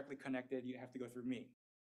directly connected, you have to go through me.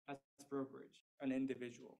 That's brokerage, an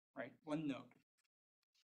individual, right? One node.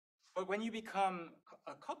 But when you become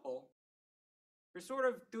a couple, you're sort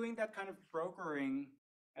of doing that kind of brokering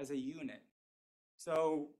as a unit.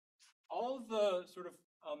 So all the sort of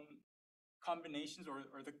combinations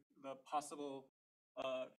or the possible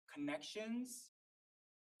connections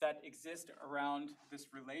that exist around this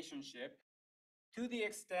relationship, to the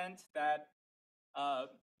extent that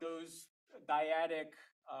those dyadic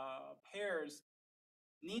pairs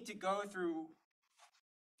need to go through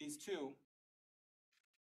these two,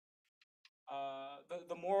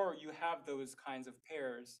 the more you have those kinds of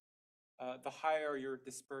pairs, the higher your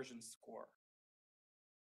dispersion score,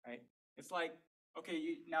 right? It's like,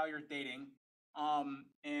 okay, now you're dating,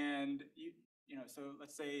 and so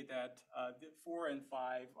let's say that the 4 and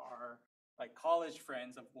 5 are like college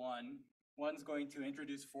friends of one. One's going to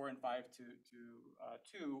introduce 4 and 5 to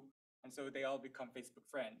 2, and so they all become Facebook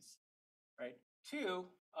friends, right? 2,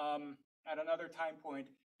 at another time point,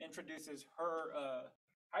 introduces her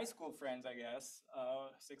high school friends, I guess,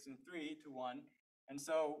 6 and 3 to 1, and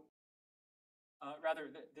so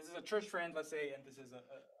this is a church friend, let's say, and this is a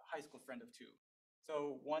high school friend of 2.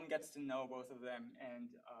 So 1 gets to know both of them, and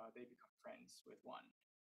they become friends with 1.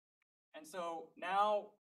 And so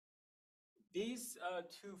now these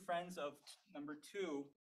 2 friends of number 2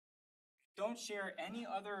 don't share any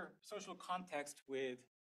other social context with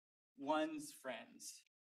 1's friends,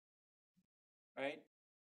 right?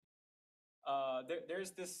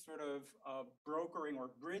 There's this sort of brokering or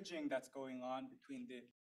bridging that's going on between the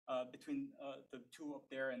 2 up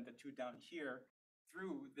there and the 2 down here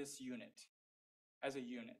through this unit, as a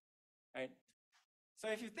unit, right? So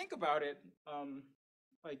if you think about it,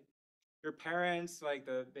 like your parents, like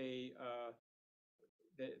they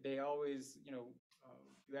always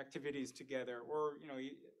do activities together, or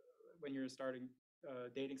when you're starting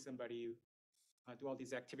dating somebody, you do all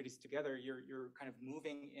these activities together. You're kind of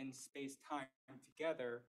moving in space time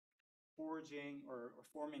together, forging or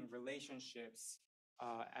forming relationships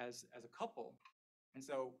as a couple. And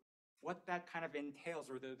so what that kind of entails,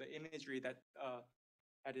 or the imagery that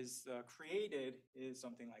is created, is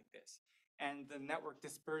something like this. And the network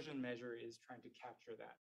dispersion measure is trying to capture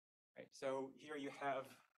that, right? So here you have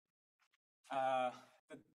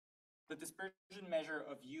the dispersion measure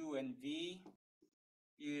of U and V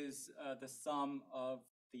is the sum of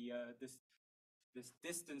the this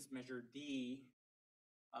distance measure D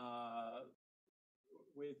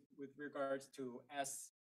with regards to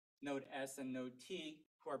node S and node T,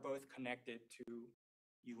 who are both connected to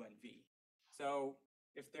U and V. So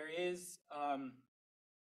if there is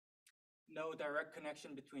no direct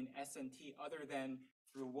connection between S and T other than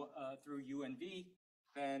through U and V,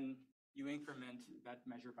 then you increment that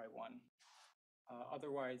measure by 1.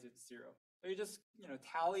 Otherwise, it's 0. So you just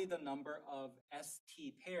tally the number of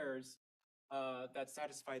ST pairs that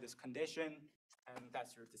satisfy this condition, and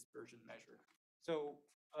that's your dispersion measure. So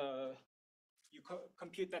you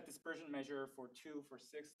compute that dispersion measure for 2, for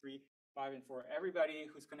 6, 3, 5, and 4. Everybody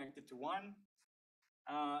who's connected to 1,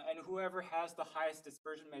 and whoever has the highest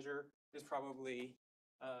dispersion measure is probably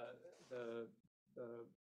the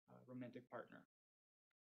romantic partner.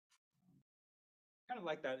 Kind of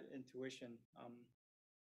like that intuition.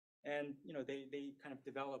 And they kind of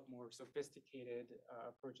develop more sophisticated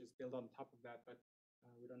approaches built on top of that, but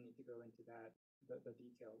we don't need to go into the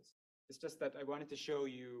details. It's just that I wanted to show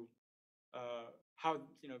you how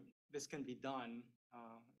this can be done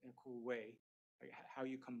in a cool way, like how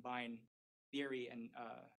you combine theory and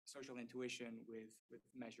social intuition with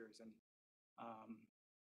measures and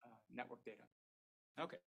network data.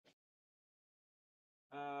 Okay.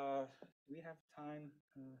 Do we have time?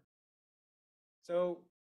 So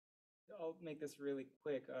I'll make this really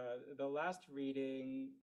quick. The last reading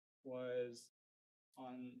was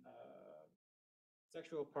on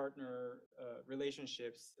sexual partner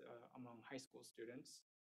relationships among high school students,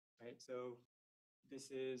 right? So this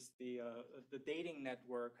is the dating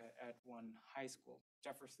network at one high school,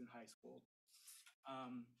 Jefferson High School.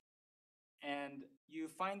 And you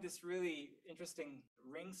find this really interesting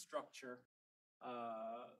ring structure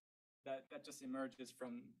that just emerges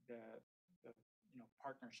from the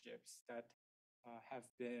partnerships that have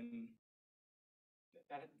been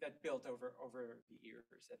that built over the years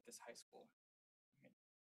at this high school.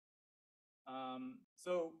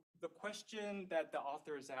 So the question that the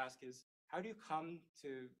authors ask is, how do you come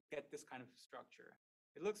to get this kind of structure?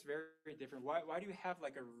 It looks very, very different. Why do you have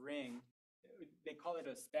like a ring? They call it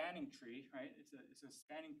a spanning tree, right? It's a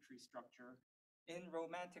spanning tree structure in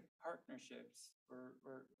romantic partnerships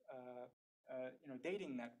or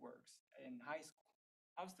dating networks in high school.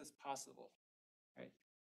 How's this possible, right?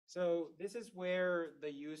 So this is where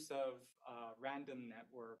the use of random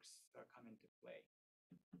networks come into play.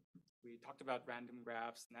 We talked about random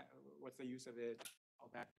graphs, what's the use of it, all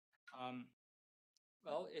that.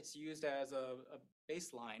 Well, it's used as a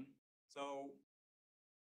baseline. So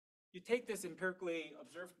you take this empirically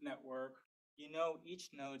observed network, you know each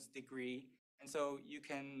node's degree, and so you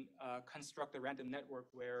can construct a random network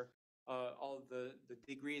where all the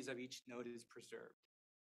degrees of each node is preserved.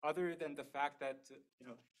 Other than the fact that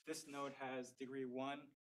this node has degree 1,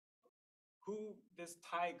 who this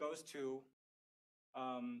tie goes to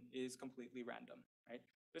is completely random, right?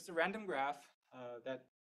 It's a random graph that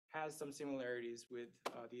has some similarities with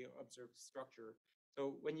the observed structure.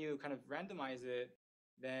 So when you kind of randomize it,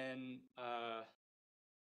 then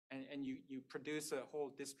and you produce a whole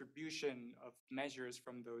distribution of measures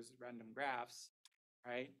from those random graphs,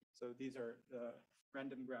 right? So these are the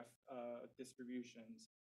random graph distributions,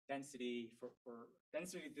 density for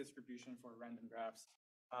density distribution for random graphs,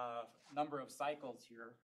 number of cycles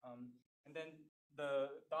here, and then the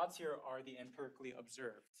dots here are the empirically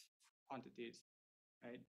observed quantities,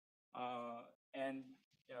 right? And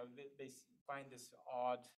they find this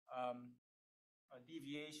odd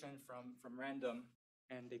deviation from random,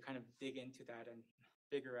 and they kind of dig into that and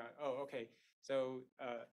figure out, oh, okay, so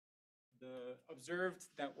the observed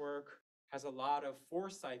network has a lot of 4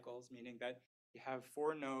 cycles, meaning that you have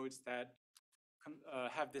 4 nodes that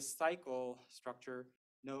have this cycle structure,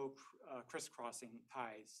 no crisscrossing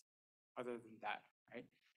ties other than that, right?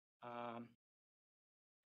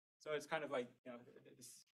 So it's kind of like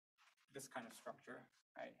this kind of structure,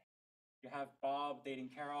 right? You have Bob dating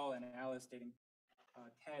Carol and Alice dating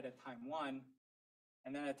Ted at time 1,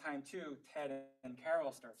 and then at time 2, Ted and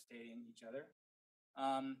Carol starts dating each other.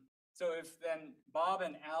 So if then Bob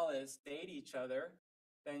and Alice date each other,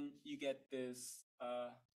 then you get this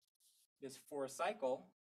this 4 cycle,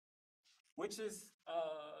 which is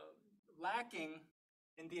lacking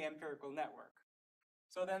in the empirical network.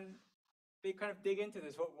 So then they kind of dig into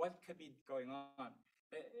this. What could be going on?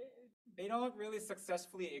 They don't really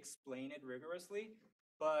successfully explain it rigorously,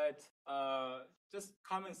 but just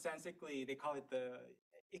commonsensically, they call it the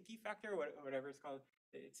icky factor, whatever it's called.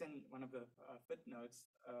 It's in one of the footnotes.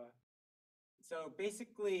 So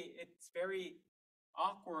basically, it's very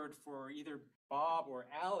awkward for either Bob or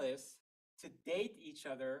Alice to date each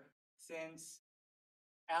other, since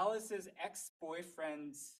Alice's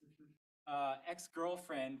ex-boyfriend's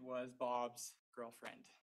ex-girlfriend was Bob's girlfriend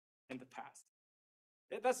in the past.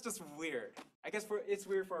 That's just weird. I guess it's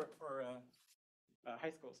weird for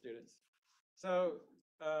high school students. So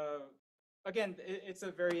again, it's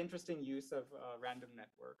a very interesting use of random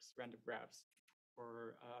networks, random graphs,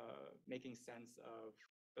 for making sense of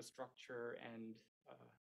the structure and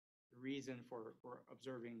the reason for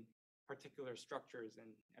observing particular structures in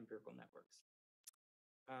empirical networks.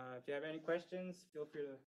 If you have any questions, feel free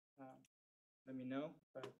to let me know.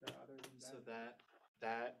 But other than that, So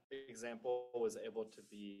that example was able to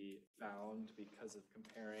be found because of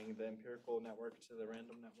comparing the empirical network to the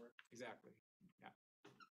random network. exactly, yeah.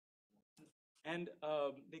 And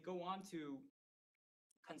they go on to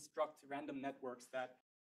construct random networks that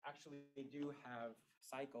actually do have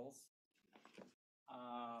cycles.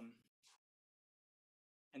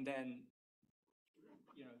 And then,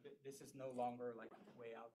 this is no longer like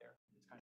way out there. It's kind of